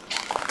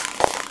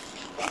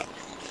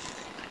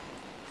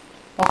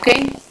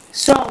 Okay,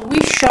 so we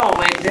showed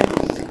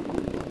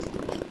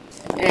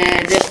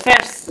the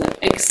first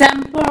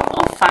example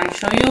of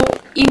function U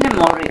in a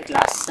Morley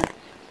class.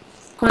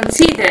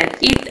 Consider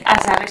it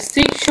as a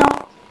restriction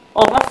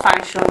of a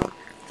function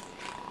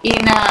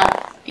in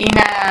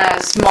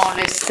a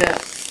smallest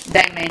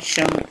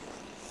dimension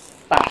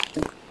part.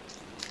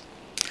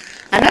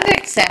 Another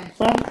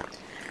example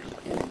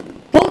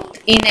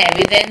put in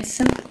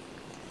evidence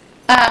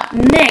a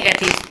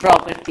negative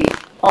property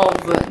of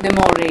the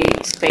Morley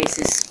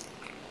spaces.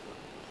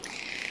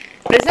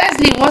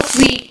 Precisely what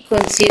we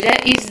consider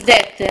is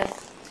that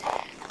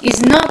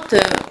is not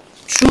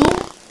true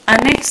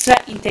an extra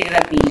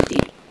integrability.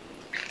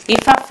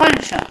 If a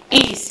function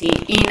is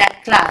in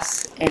a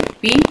class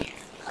LP,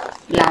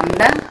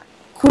 lambda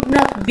could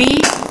not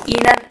be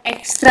in an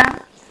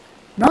extra,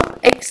 not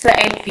extra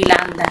LP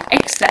lambda,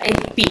 extra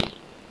LP.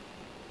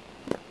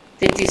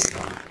 That is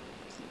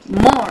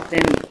more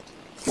than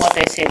what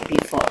I said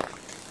before.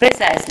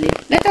 Precisely,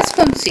 let us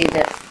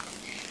consider,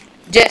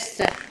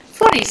 just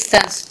for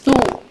instance, to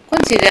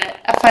consider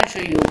a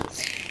function U.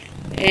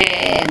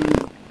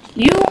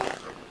 U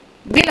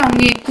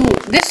belonging to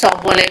the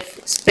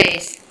Sobolev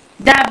space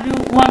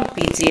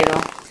W1P0,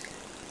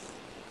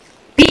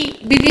 P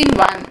between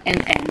 1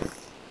 and n.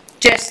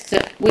 Just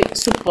we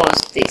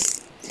suppose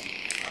this.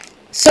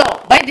 So,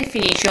 by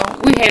definition,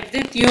 we have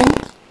that U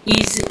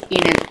is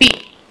in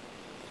LP.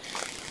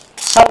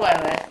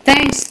 However,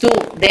 thanks to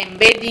the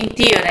embedding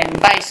theorem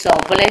by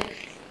Sobolev,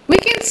 we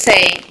can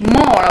say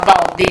more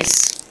about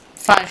this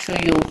function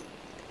U.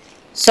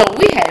 So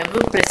we have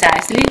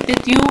precisely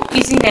that U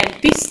is in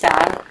LP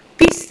star,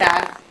 P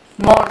star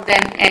more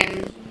than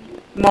N,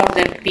 more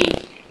than P.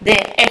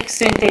 The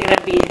extra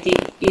integrability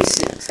is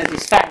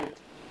satisfied.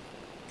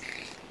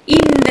 In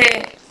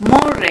the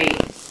Morley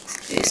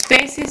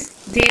spaces,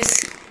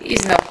 this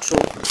is not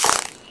true.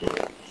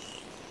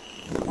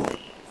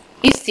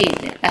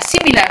 Instead, a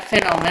similar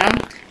phenomenon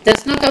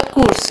does not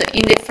occur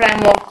in the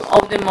framework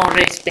of the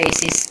Morley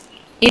spaces.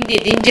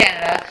 Indeed, in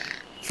general,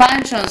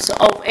 functions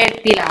of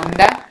LP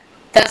lambda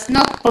does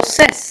not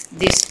possess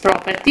this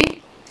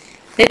property.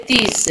 That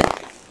is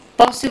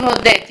possible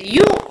that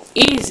U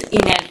is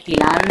in LP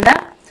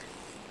lambda,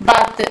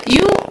 but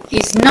U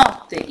is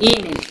not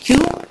in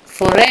LQ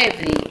for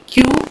every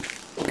Q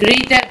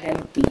greater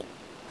than P.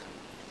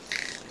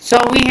 So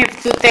we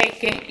have to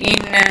take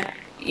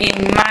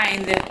in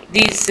mind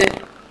this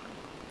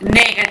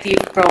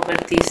negative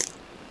property.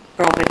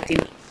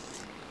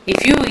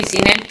 If U is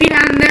in LP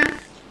lambda,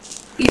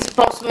 it's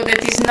possible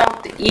that it's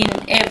not in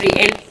every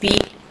LP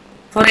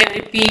for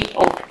every P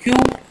of Q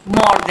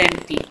more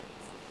than P.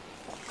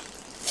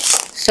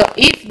 So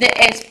if the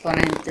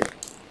exponent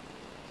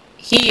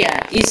here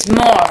is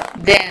more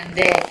than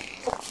the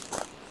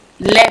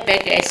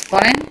Lebesgue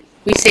exponent,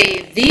 we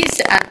say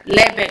this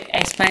Lebesgue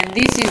exponent,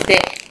 this is the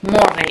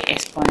Morley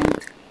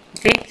exponent.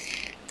 Okay?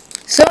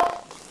 So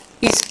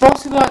it's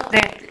possible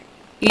that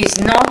is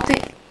not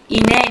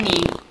in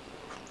any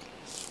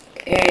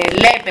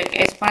Lebesgue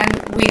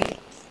exponent with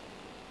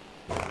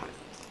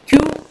Q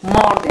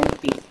more than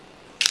P.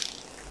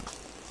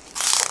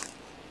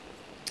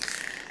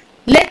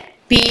 Let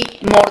P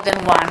more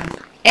than 1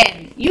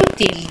 and U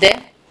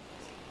tilde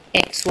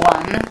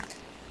x1,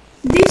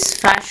 this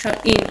function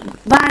in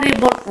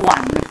variable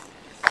 1.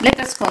 Let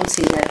us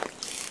consider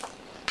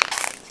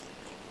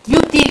U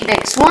tilde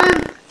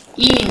x1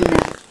 in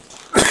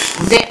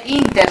the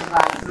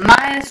interval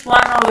minus 1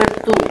 over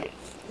 2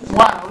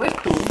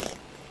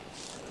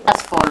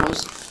 as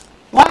follows.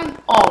 1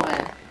 over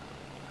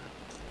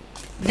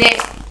the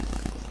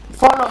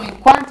following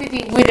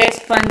quantity with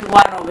exponent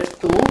 1 over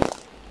 2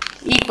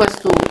 equals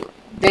to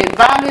the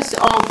values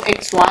of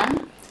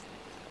x1,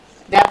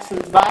 the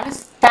absolute values,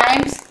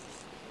 times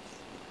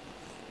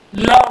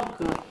log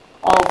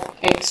of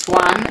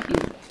x1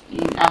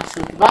 in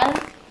absolute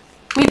value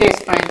with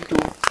exponent 2,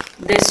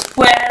 the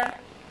square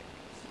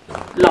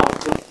log.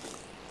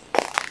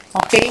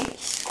 Okay?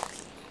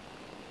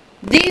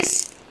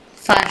 This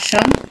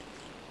function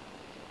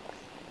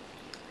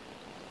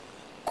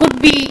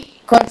could be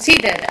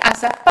considered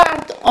as a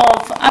part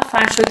of a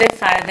function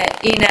defined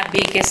in a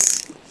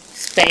biggest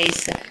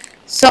space.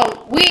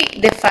 So we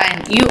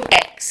define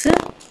ux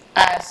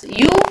as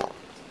u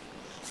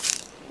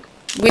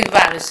with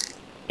values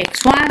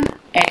x1,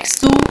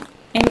 x2,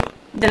 and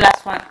the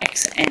last one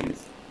xn.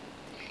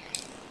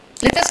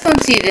 Let us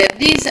consider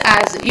this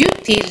as u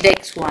tilde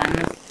x1,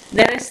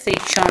 the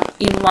restriction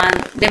in one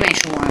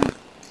dimension 1.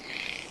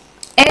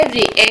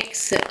 Every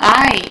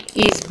xi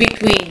is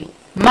between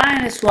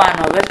minus 1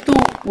 over 2,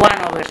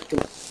 1 over 2.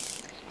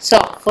 So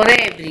for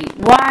every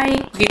y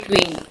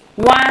between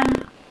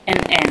 1 and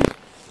n.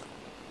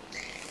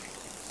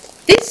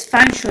 This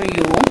function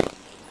u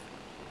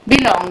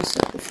belongs,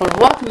 for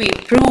what we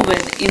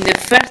proved in the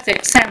first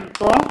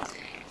example,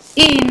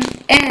 in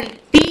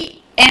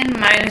Lpn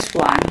minus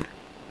 1.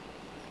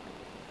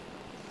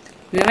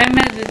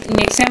 Remember that in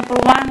example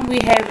 1 we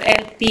have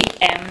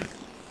Lpm.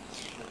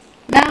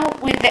 Now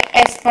with the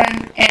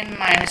exponent n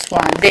minus 1,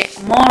 the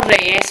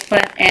Morley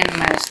exponent n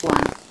minus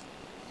 1.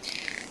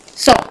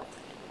 So,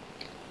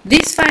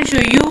 this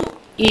function u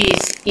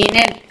is in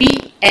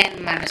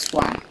Lpn minus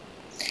 1,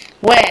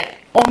 where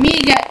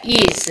omega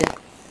is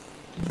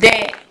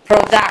the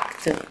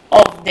product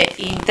of the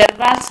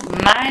intervals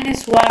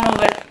minus 1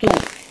 over 2,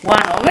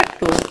 1 over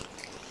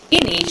 2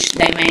 in each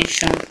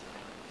dimension.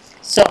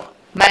 So,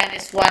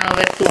 minus 1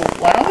 over 2,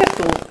 1 over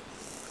 2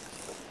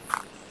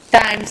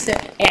 times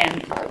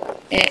n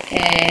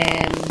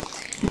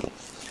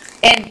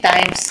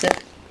times.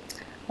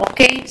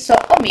 Okay, so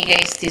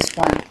omega is this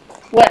one.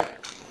 Well,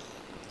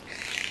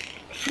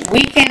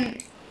 we can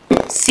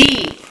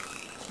see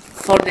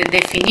for the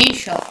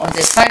definition of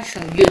the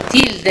function u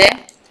tilde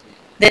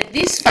that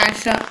this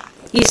function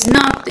is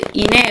not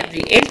in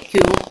every LQ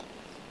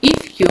if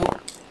q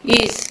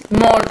is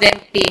more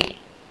than p.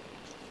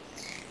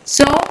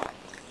 So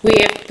we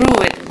have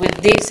proved with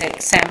this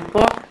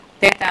example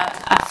that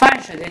a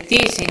function that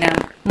is in a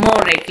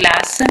Morley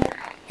class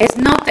has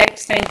not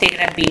extra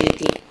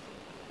integrability.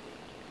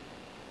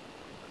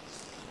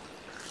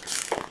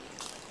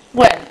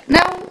 Well,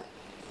 now,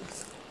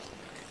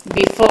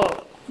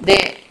 before the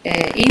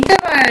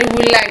interval, I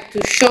would like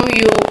to show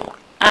you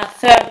a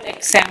third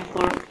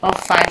example of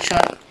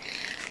function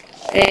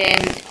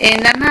and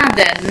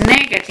another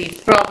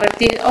negative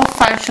property of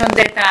functions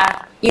that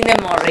are in the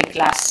Morley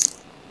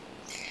class.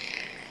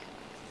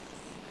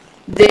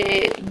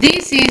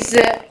 This is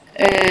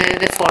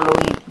the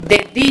following. The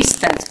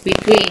distance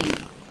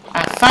between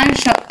a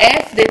function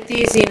f that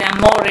is in a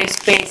Morley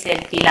space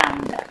LP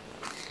lambda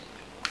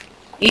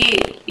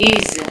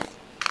is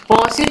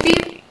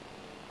positive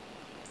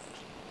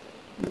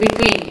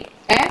between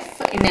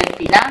f in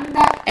LP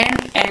lambda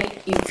and L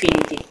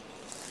infinity.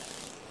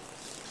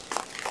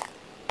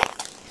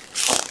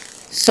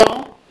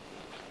 So,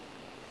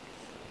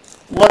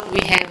 what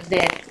we have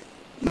there,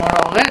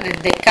 moreover,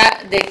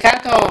 the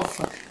cutoff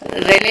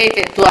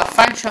related to a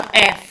function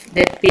f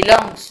that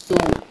belongs to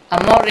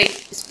a Morley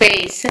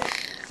space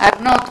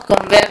are not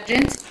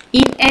convergent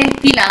in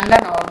LP lambda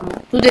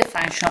norm to the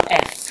function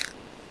f.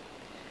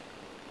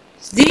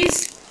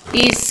 This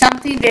is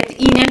something that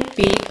in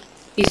LP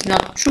is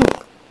not true.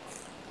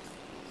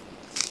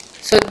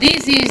 So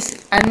this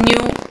is a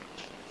new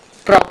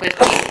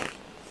property.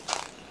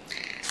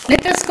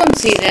 Let us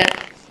consider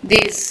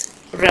this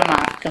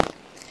remark.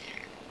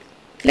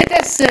 Let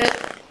us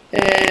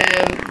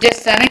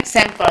just an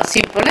example, a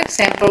simple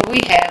example.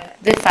 We have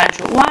the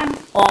function 1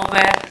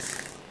 over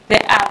the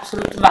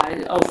absolute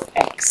value of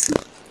x.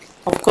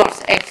 Of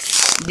course,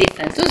 x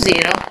different to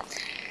 0.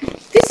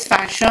 This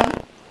function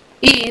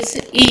is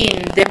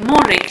in the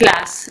Morley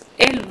class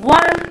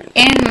L1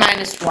 n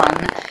minus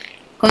 1,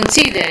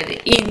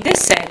 considered in the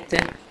set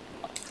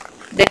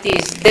that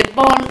is the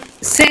ball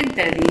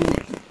centered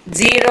in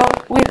 0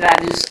 with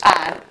radius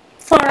r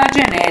for a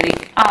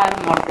generic r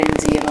more than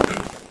 0.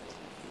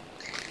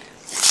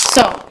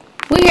 So,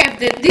 we have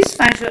that this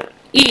function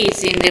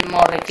is in the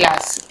Morley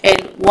class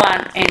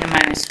L1 n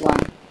minus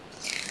 1.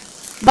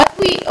 But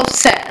we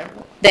observe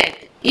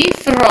that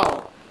if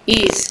rho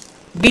is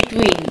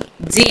between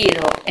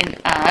 0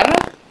 and r,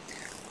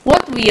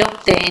 what we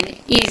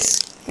obtain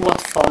is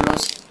what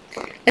follows.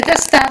 Let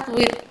us start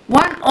with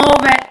 1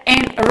 over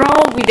n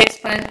rho with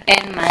exponent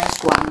n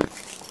minus 1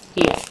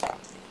 here.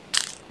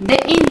 The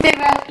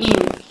integral in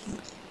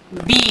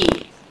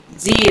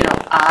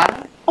b0r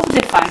of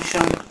the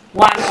function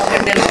 1 over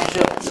the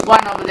measure,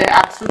 1 over the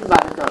absolute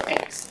value of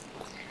x.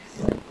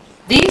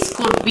 This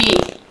could be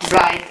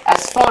write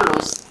as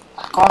follows: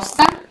 a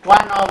constant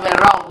 1 over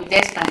rho with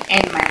exponent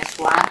n minus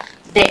 1,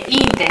 the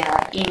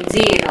integral in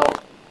 0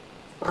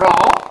 rho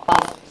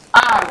of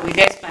r with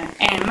exponent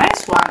n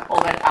minus 1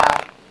 over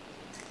r.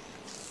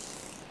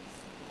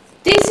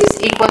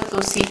 to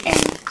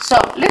Cn. So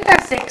let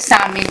us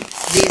examine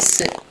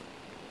this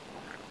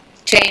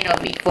chain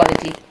of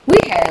equality. We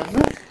have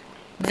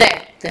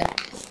that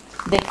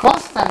the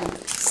constant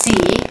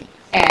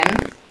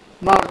Cn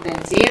more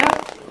than 0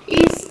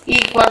 is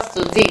equal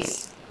to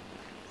this.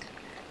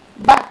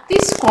 But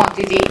this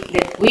quantity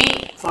that we,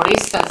 for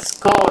instance,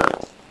 call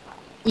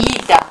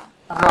eta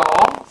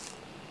rho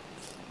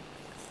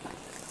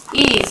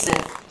is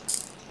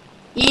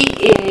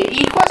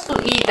equals to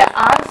eta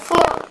r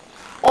for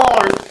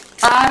all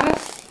r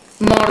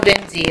more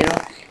than 0.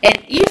 And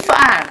if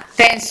r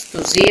tends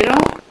to 0,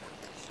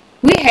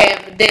 we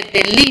have that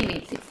the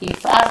limit,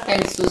 if r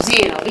tends to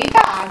 0 with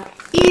r,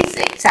 is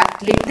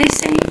exactly the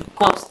same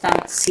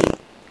constant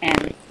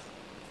Cn.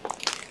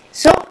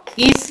 So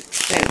is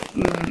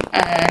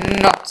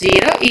not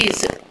 0,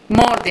 is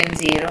more than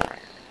 0.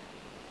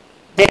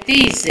 That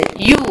is,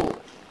 u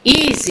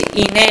is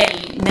in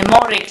the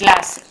memory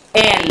class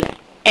L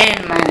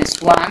n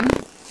minus 1,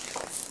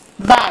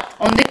 but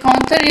on the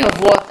contrary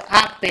of what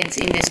happens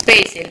in the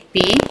space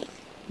LP,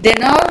 the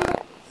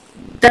norm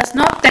does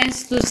not tend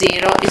to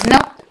 0, is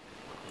not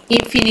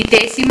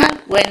infinitesimal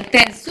when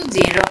tends to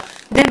 0,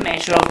 the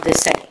measure of the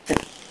set.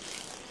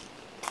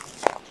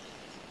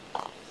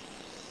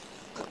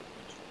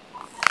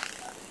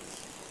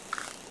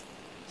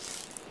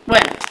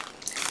 Well,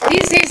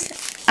 this is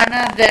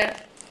another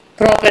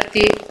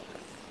property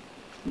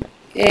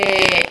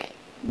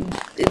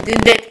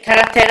that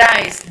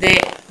characterizes the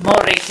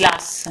Morrey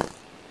class,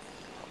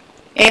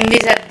 and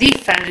these are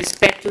different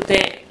respect to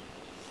the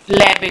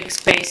Lebesgue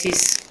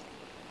spaces.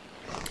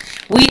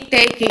 We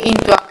take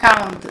into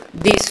account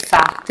this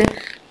fact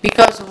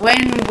because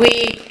when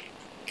we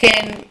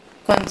can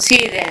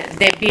consider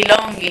the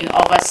belonging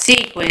of a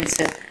sequence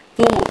to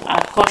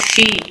a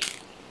Cauchy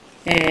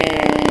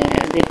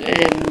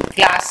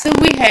class,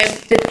 we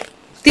have that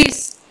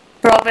this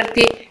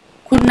property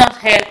could not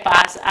help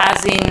us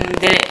as in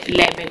the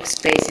Lebesgue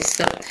spaces.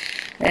 So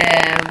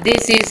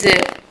this is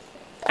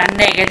a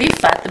negative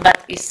fact,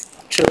 but it's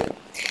true.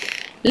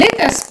 Let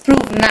us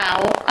prove now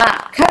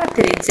a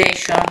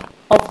characterization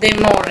of the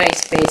Morrey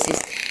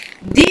spaces.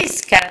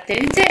 This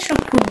characterization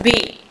could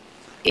be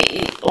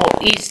or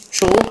is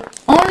true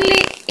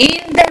only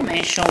in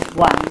dimension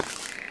 1.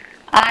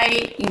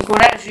 I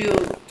encourage you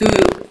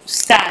to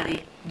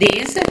study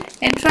this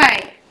and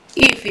try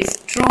if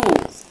it's true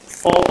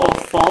or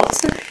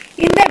false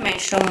in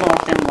dimension more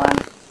than 1.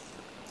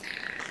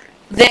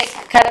 The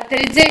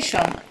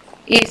characterization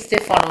is the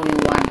following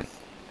one.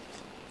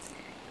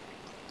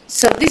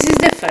 So this is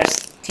the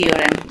first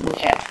theorem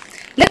we have.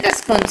 Let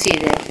us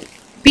consider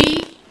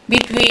P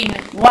between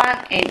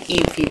 1 and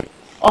infinite.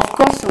 Of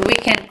course, we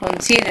can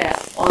consider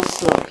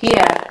also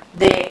here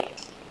the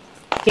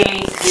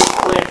case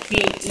where P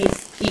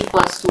is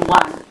equals to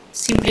 1.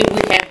 Simply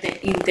we have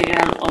the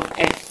integral of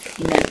f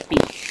in LP.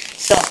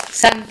 So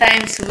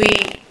sometimes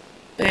we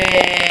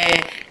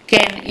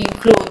can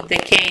include the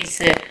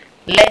case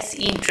less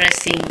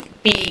interesting,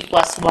 P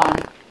equals 1.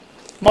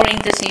 More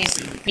interesting is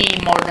P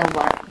more than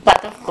 1.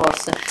 But of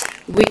course,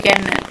 we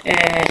can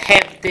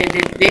have the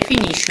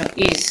definition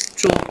is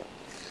true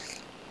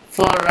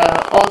for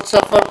also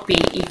for P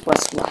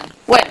equals 1.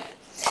 Well,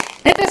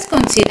 let us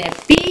consider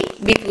P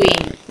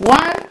between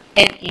 1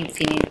 and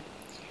infinite.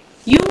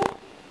 U,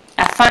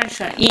 a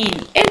function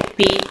in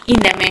LP in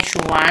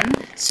dimension 1,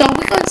 so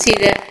we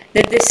consider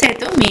that the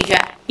set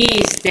omega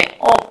is the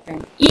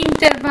open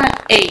interval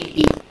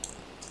AB.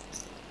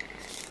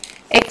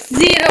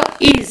 X0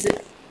 is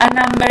a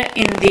number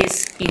in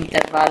this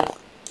interval,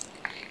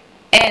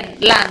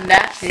 and lambda,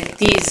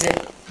 that is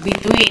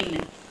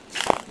between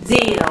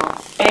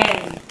 0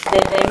 and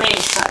the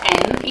dimension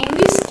n, in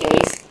this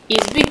case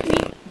is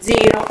between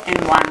 0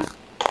 and 1.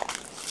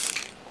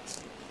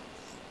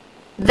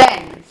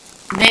 Then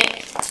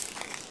the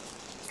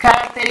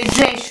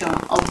characterization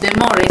of the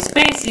Morrey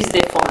space is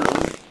the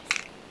following.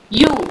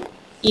 U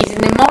is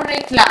in the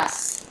Morrey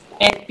class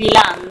at P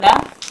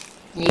lambda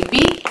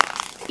AB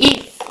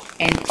if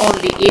and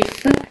only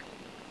if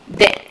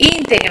the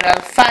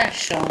integral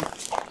function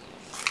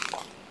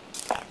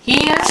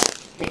here,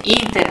 the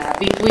integral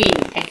between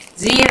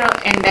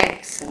x0 and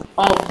x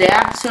of the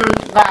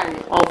absolute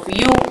value of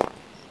u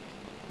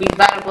with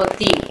variable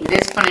t with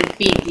exponent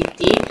p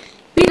dt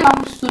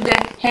belongs to the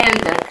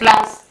Helder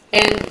class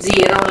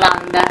L0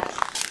 lambda.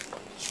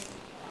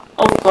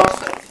 Of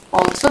course,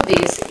 also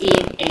this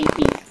in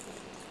AB.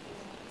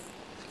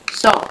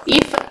 So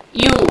if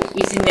u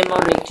is in the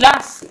Morrey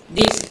class,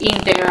 this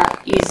integral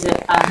is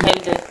a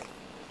Helder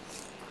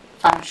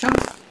function,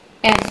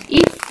 and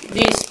if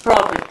this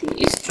property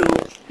is true,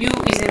 u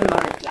is in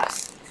Morrey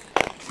class.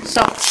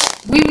 So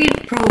we will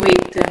prove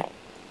it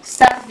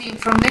starting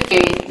from the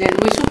case that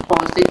we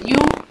suppose that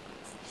u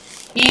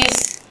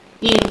is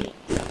in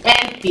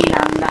LP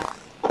lambda.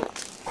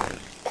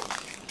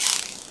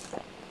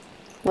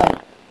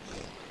 Well,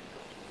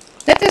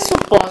 let us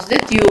suppose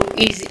that u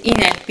is in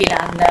LP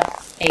lambda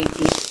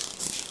AB.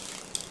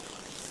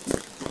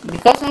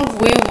 Because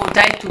of we would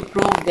like to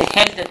prove the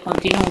Helder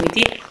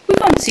continuity, we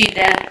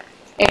consider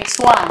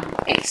x1,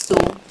 x2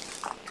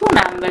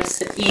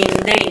 numbers in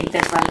the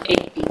interval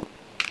AP.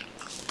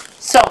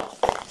 So,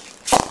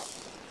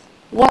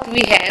 what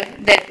we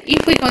have that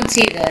if we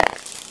consider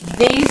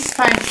this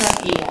function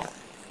here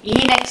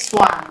in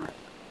x1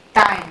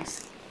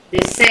 times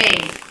the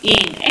same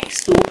in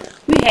x2,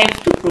 we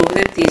have to prove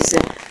that is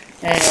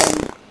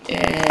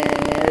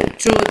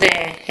through the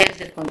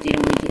Helder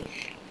continuity.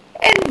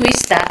 And we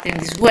start in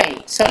this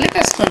way. So let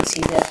us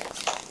consider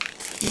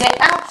the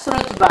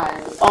absolute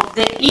value of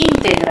the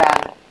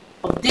integral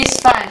of this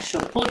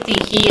function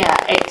putting here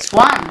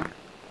x1,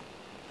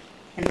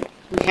 and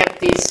we have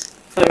this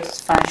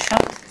first function,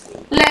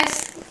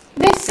 less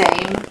the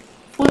same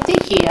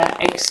putting here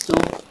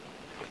x2.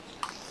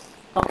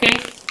 Okay?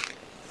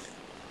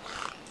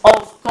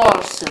 Of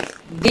course,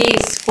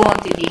 this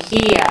quantity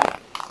here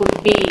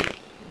could be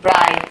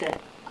written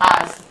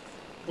as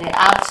the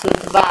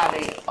absolute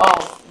value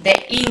of the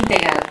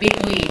integral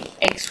between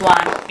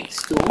x1 and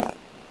x2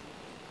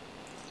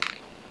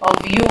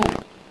 of u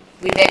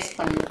with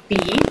exponent p.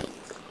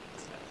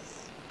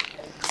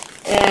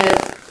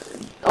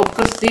 Of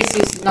course, this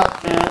is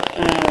not correct.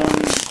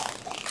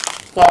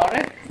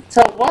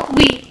 So what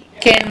we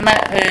can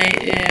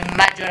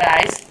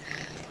majorize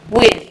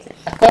with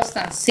a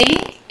constant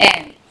c,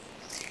 and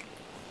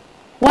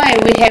why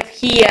we have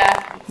here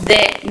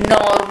the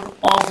norm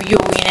of u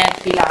in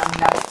LP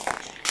lambda.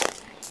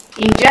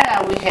 In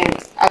general, we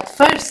have at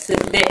first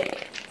the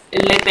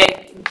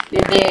Lebesgue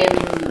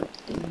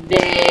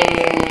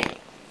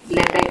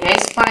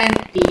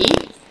exponent p.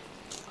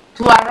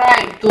 To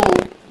arrive to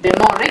the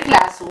Morley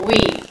class, we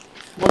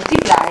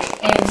multiply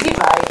and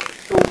divide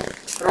to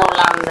rho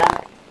lambda.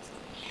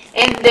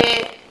 And the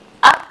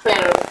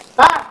upper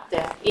part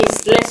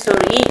is less or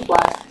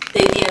equal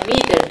the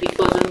diameter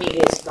because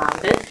omega is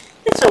bounded.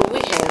 And so we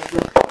have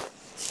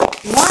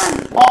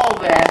 1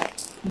 over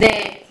the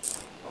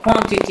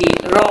quantity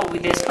rho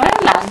with the square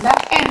lambda,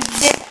 and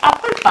the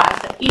upper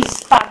part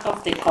is part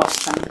of the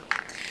constant.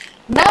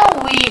 Now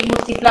we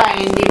multiply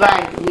and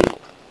divide with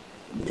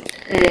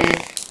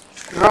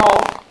rho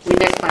with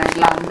the square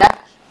lambda,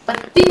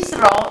 but this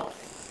rho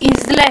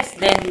is less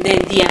than the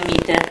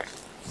diameter.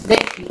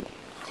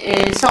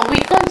 So we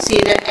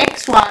consider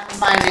x1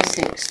 minus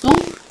x2,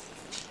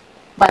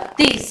 but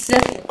this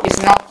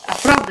is not a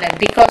problem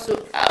because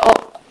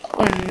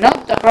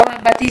not a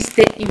problem, but it's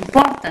the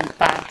important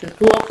part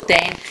to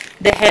obtain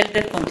the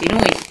Helder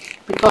continuity,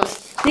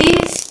 because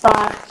this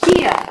part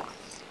here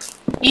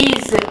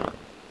is a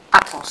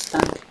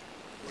constant,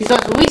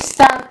 because we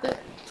start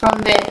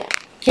from the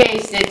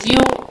case that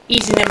u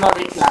is in a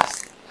Morley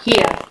class.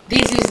 Here,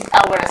 this is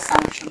our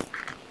assumption.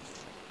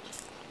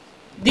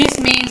 This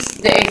means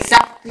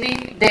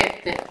exactly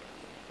that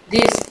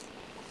this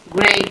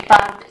gray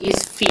part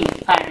is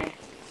finite.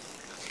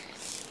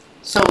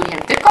 So we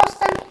have the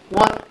constant.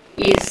 What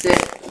is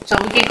so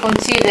we can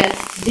consider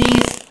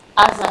this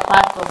as a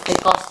part of the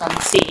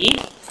constant c.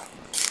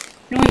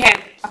 We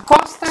have a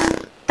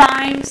constant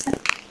times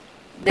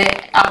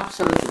the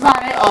absolute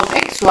value of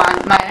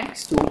x1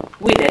 minus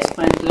x2 with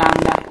exponent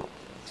lambda.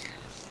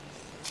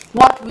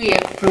 What we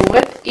have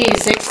proved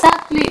is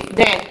exactly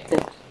that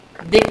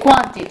the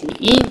quantity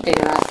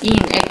integral in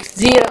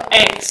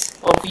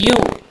x0x of u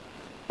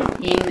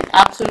in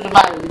absolute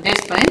value with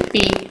exponent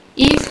p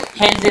is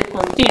Helder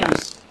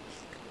continuous.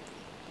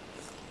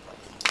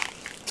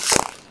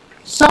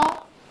 So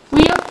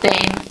we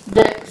obtain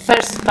the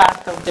first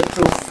part of the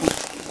proof.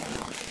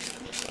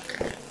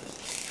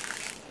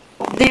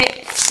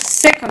 The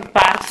second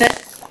part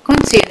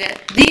consider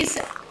this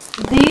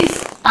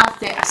as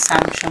the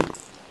assumption.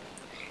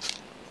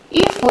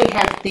 If we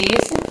have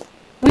this,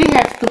 we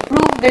have to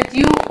prove that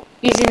u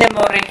is in a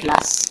Morley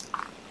class.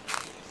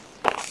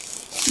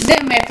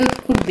 The method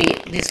could be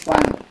this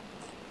one.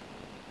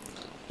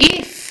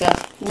 If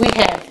we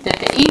have that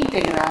the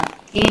integral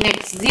in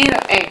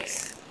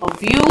x0x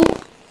of u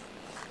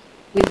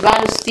with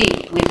values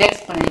t with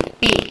exponent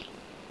p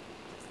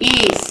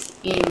is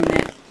in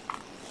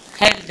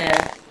Helder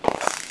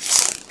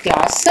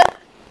class,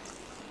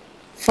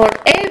 for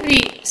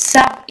every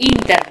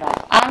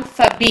subinterval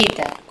alpha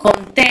beta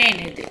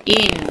contained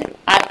in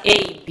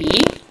AB,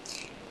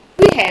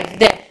 we have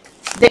that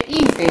the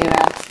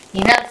integral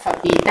in alpha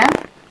beta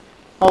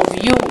of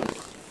u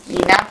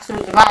in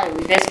absolute value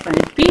with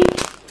exponent p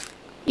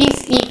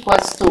is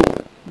equals to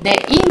the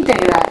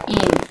integral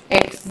in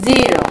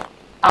x0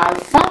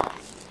 alpha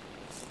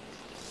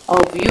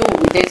of u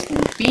with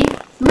exponent p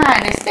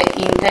minus the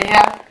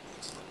integral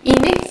in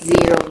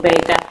x0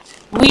 beta.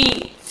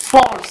 We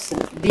force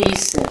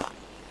this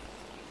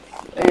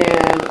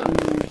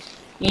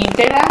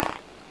integral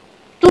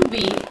to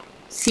be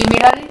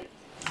similar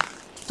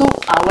to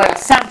our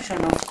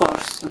assumption, of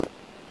course.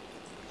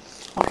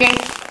 Okay?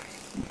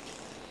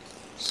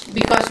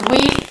 Because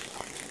we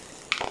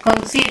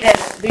consider,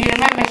 do you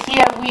remember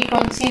here we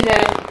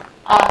consider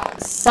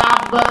a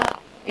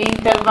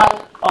sub-interval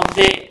of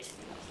the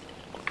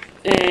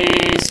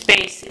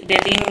space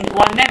that in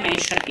one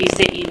dimension is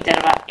the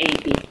interval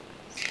AB.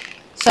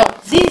 So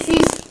this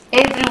is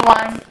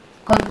everyone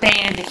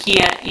contained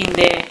here in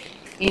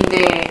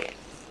the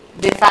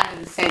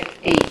defined set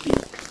AP.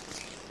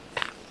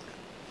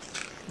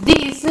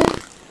 This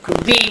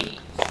could be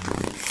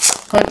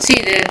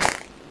considered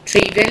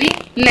trivially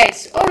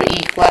less or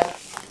equal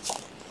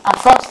a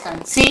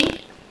constant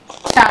C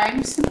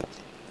times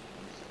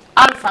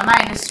alpha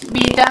minus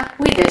beta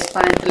with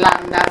exponent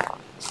lambda.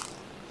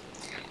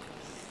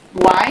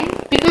 Why?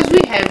 Because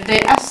we have the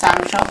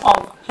assumption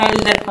of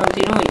Helder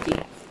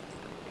continuity.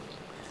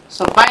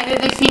 So by the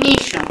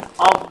definition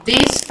of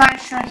this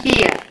function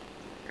here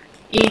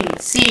in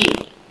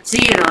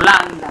C0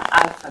 lambda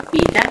alpha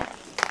beta,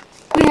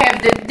 we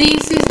have that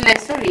this is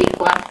less or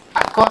equal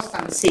a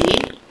constant C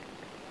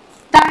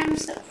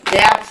times the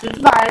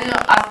absolute value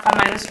of alpha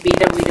minus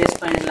beta with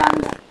exponent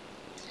lambda.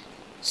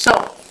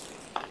 So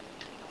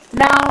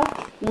now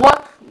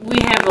what we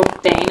have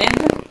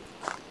obtained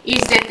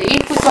is that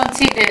if we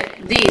consider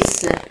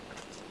this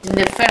in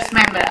the first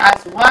member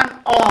as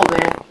 1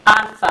 over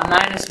alpha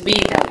minus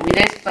beta with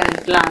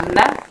exponent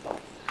lambda,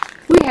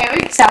 we have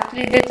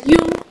exactly that U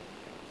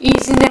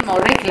is in the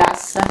Morley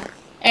class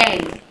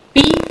and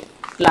P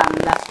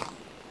lambda.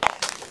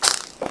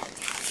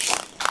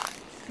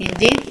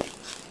 Indeed,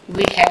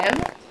 we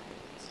have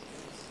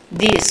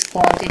this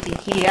quantity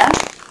here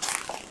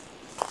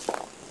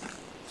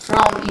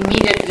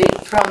immediately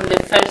from the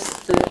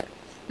first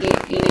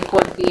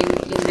inequality in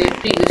the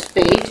previous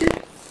page.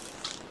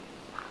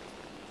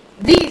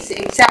 This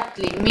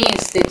exactly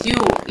means that U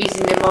is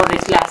in the Morley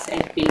class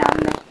and P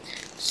lambda.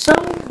 So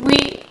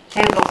we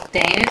have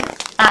obtained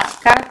a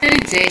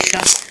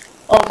characterization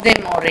of the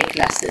Morley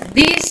class.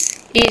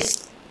 This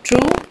is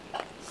true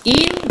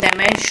in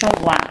dimension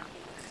 1.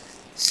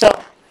 So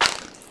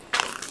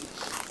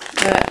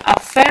a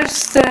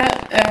first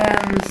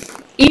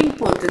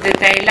input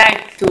that I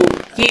like to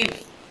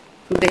give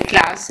to the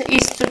class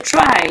is to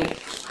try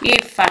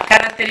if a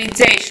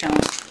characterization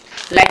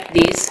like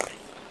this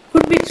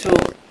could be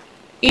true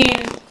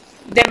in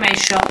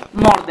dimension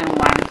more than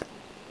 1.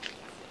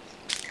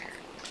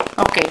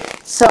 Okay,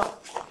 so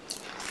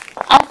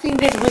I think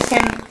that we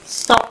can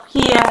stop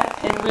here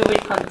and we will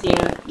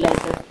continue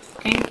later.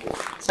 Okay,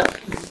 so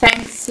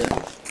thanks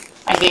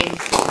again.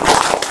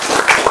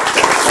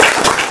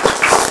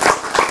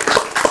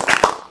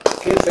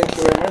 Okay, thank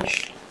you very much.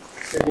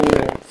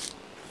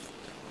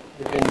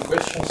 Any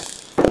questions?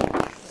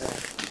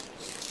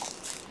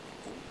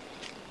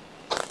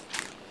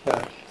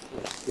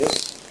 Yes?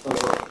 So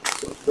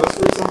does,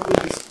 for example,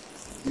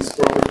 this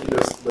property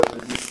that the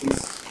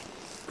distance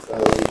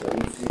with an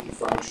infinity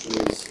function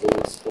is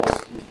always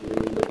positive,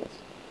 meaning that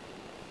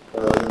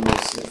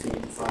most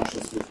infinity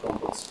functions with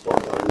complex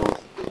part are not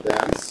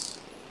dense?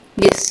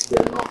 Yes. They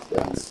are not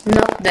dense.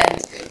 Not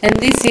dense. And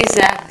this is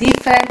a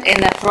different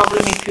and a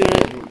problem if you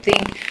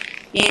think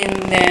in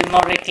the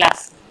Morley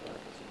class.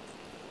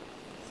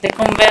 The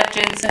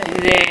convergence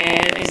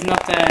is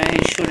not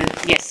ensured.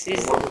 Yes.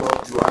 Is What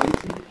about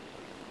duality?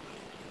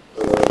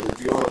 The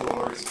Viale of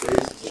Morley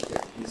space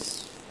is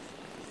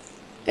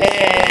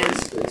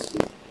space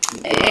with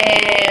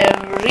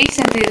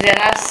recently there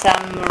are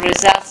some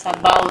results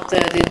about the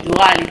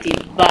duality,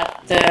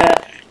 but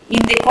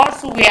in the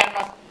course we are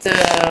not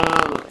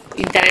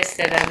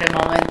interested at the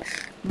moment.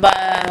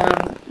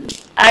 But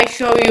I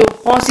show you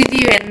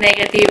positive and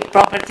negative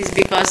properties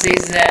because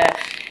it's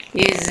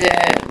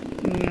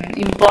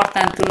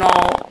important to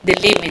know the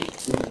limit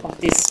of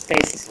these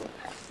spaces.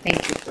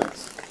 Thank you.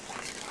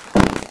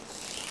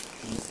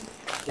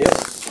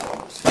 Yes?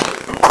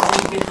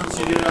 We can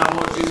consider a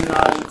more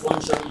general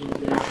function in the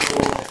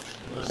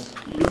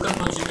you can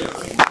consider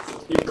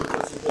people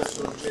consider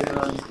so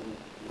general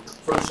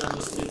function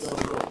of state of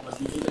growth, but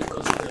you didn't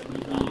consider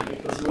maybe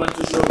because you want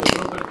to show the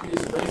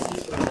properties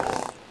basis or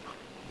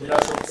there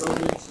are some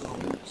problems. So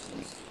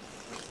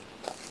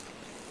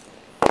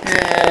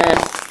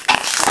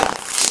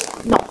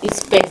No,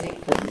 it's basic.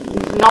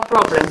 No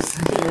problems.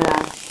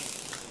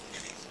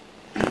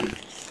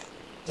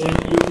 and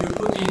you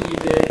put in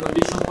the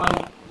condition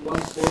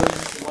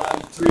 1.13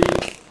 like we need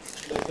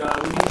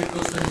the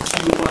constant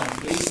Q1.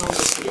 There is some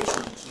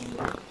restrictions.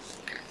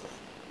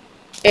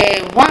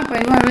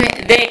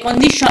 1.1, the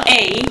condition A?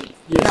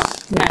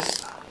 Yes. No.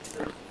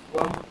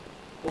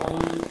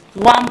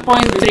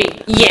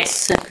 1.3,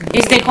 yes,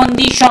 is the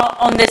condition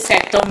on the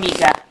set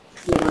omega.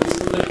 So this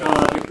is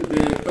like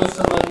the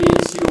constant value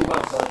is 0,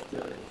 but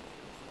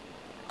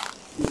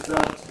is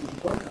that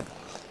important?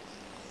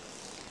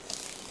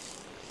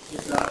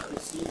 Is that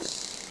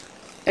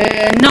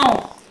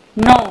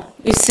No.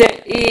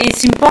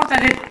 It's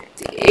important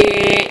that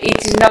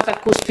it is not a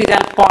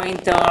cuspidal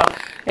point or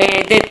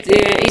that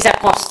is a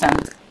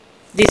constant.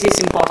 This is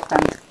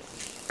important.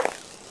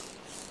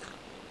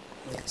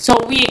 So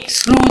we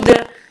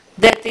exclude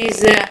that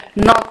is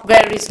not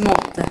very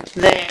smooth,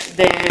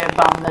 the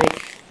boundary.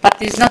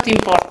 But it's not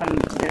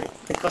important.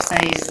 The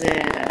constant is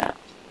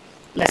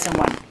less than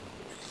 1.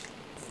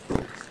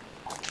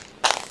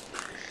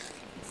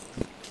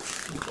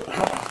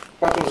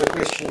 Part of the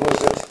question was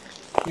that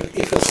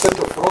if instead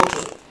of rho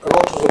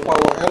to the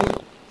power n,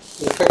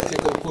 in fact you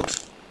can put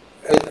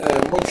a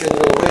more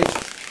general way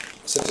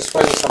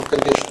satisfying some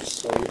conditions.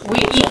 So you can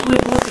We if we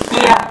put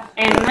here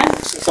n.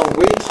 Some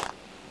weight,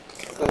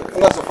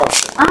 another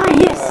function.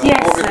 Yes,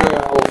 yes.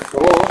 Omega of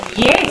rho.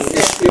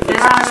 Yes, If there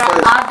it are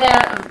satisfies- other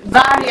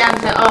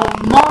variants of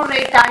more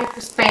type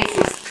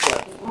spaces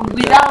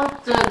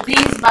without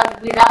this,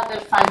 but with other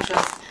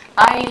functions.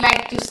 I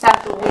like to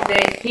start with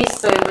the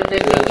history, with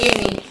the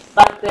beginning,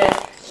 but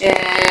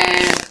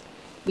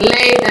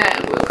later,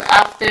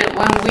 after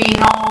when we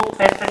know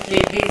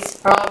perfectly these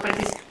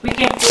properties, we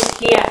can put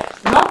here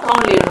not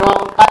only rho,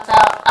 but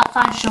a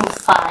function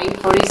phi,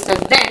 for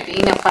instance, that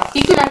in a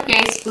particular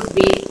case could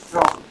be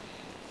rho.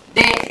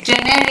 The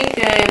generic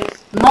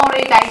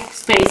Morey type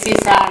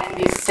spaces are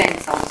in this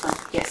sense also,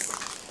 yes.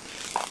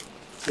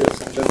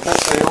 Yes, and then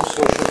perhaps I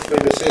also should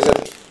maybe say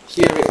that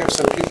here we have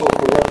some people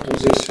who worked on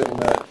this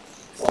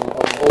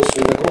also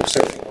in a group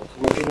setting, on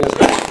homogeneous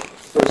groups.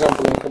 For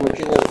example, in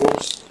homogeneous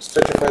groups,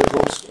 stratified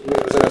groups,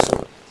 there are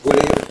some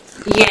Boolean.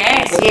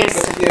 Yes, But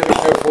here we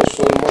have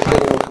also more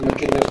general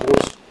homogeneous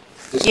groups,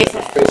 these Yes.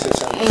 type of spaces.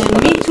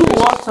 And Me too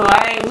spaces. also.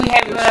 We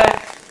have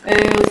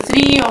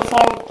 3 or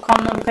 4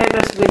 common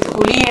papers with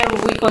Julia.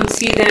 We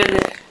considered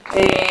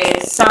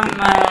some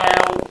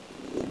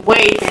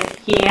weight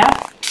here.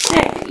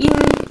 In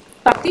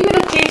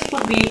particular case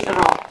could be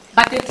raw,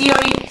 but the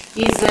theory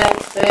is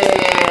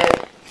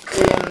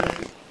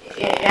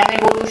an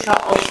evolution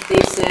of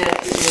this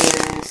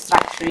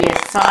structure.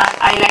 Yes. So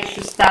I like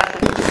to start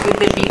with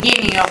the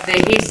beginning of the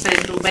history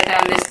to better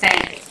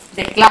understand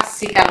the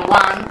classical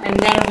one, and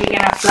then we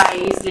can apply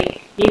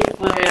easily if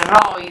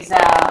rho is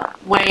a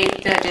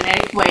weight,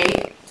 generic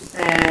weight,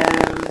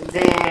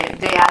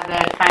 the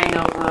other kind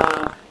of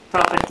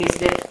properties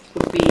that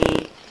could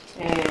be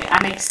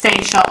an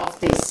extension of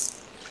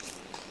this.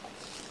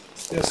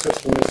 Yes,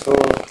 certainly. So,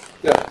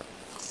 yeah,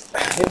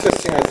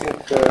 interesting. I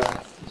think,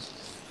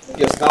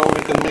 yes, now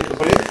we can make a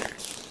break.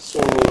 So,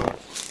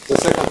 the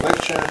second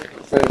lecture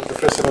by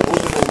Professor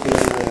Ragusa will be in,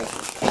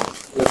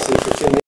 let's say, 15 minutes.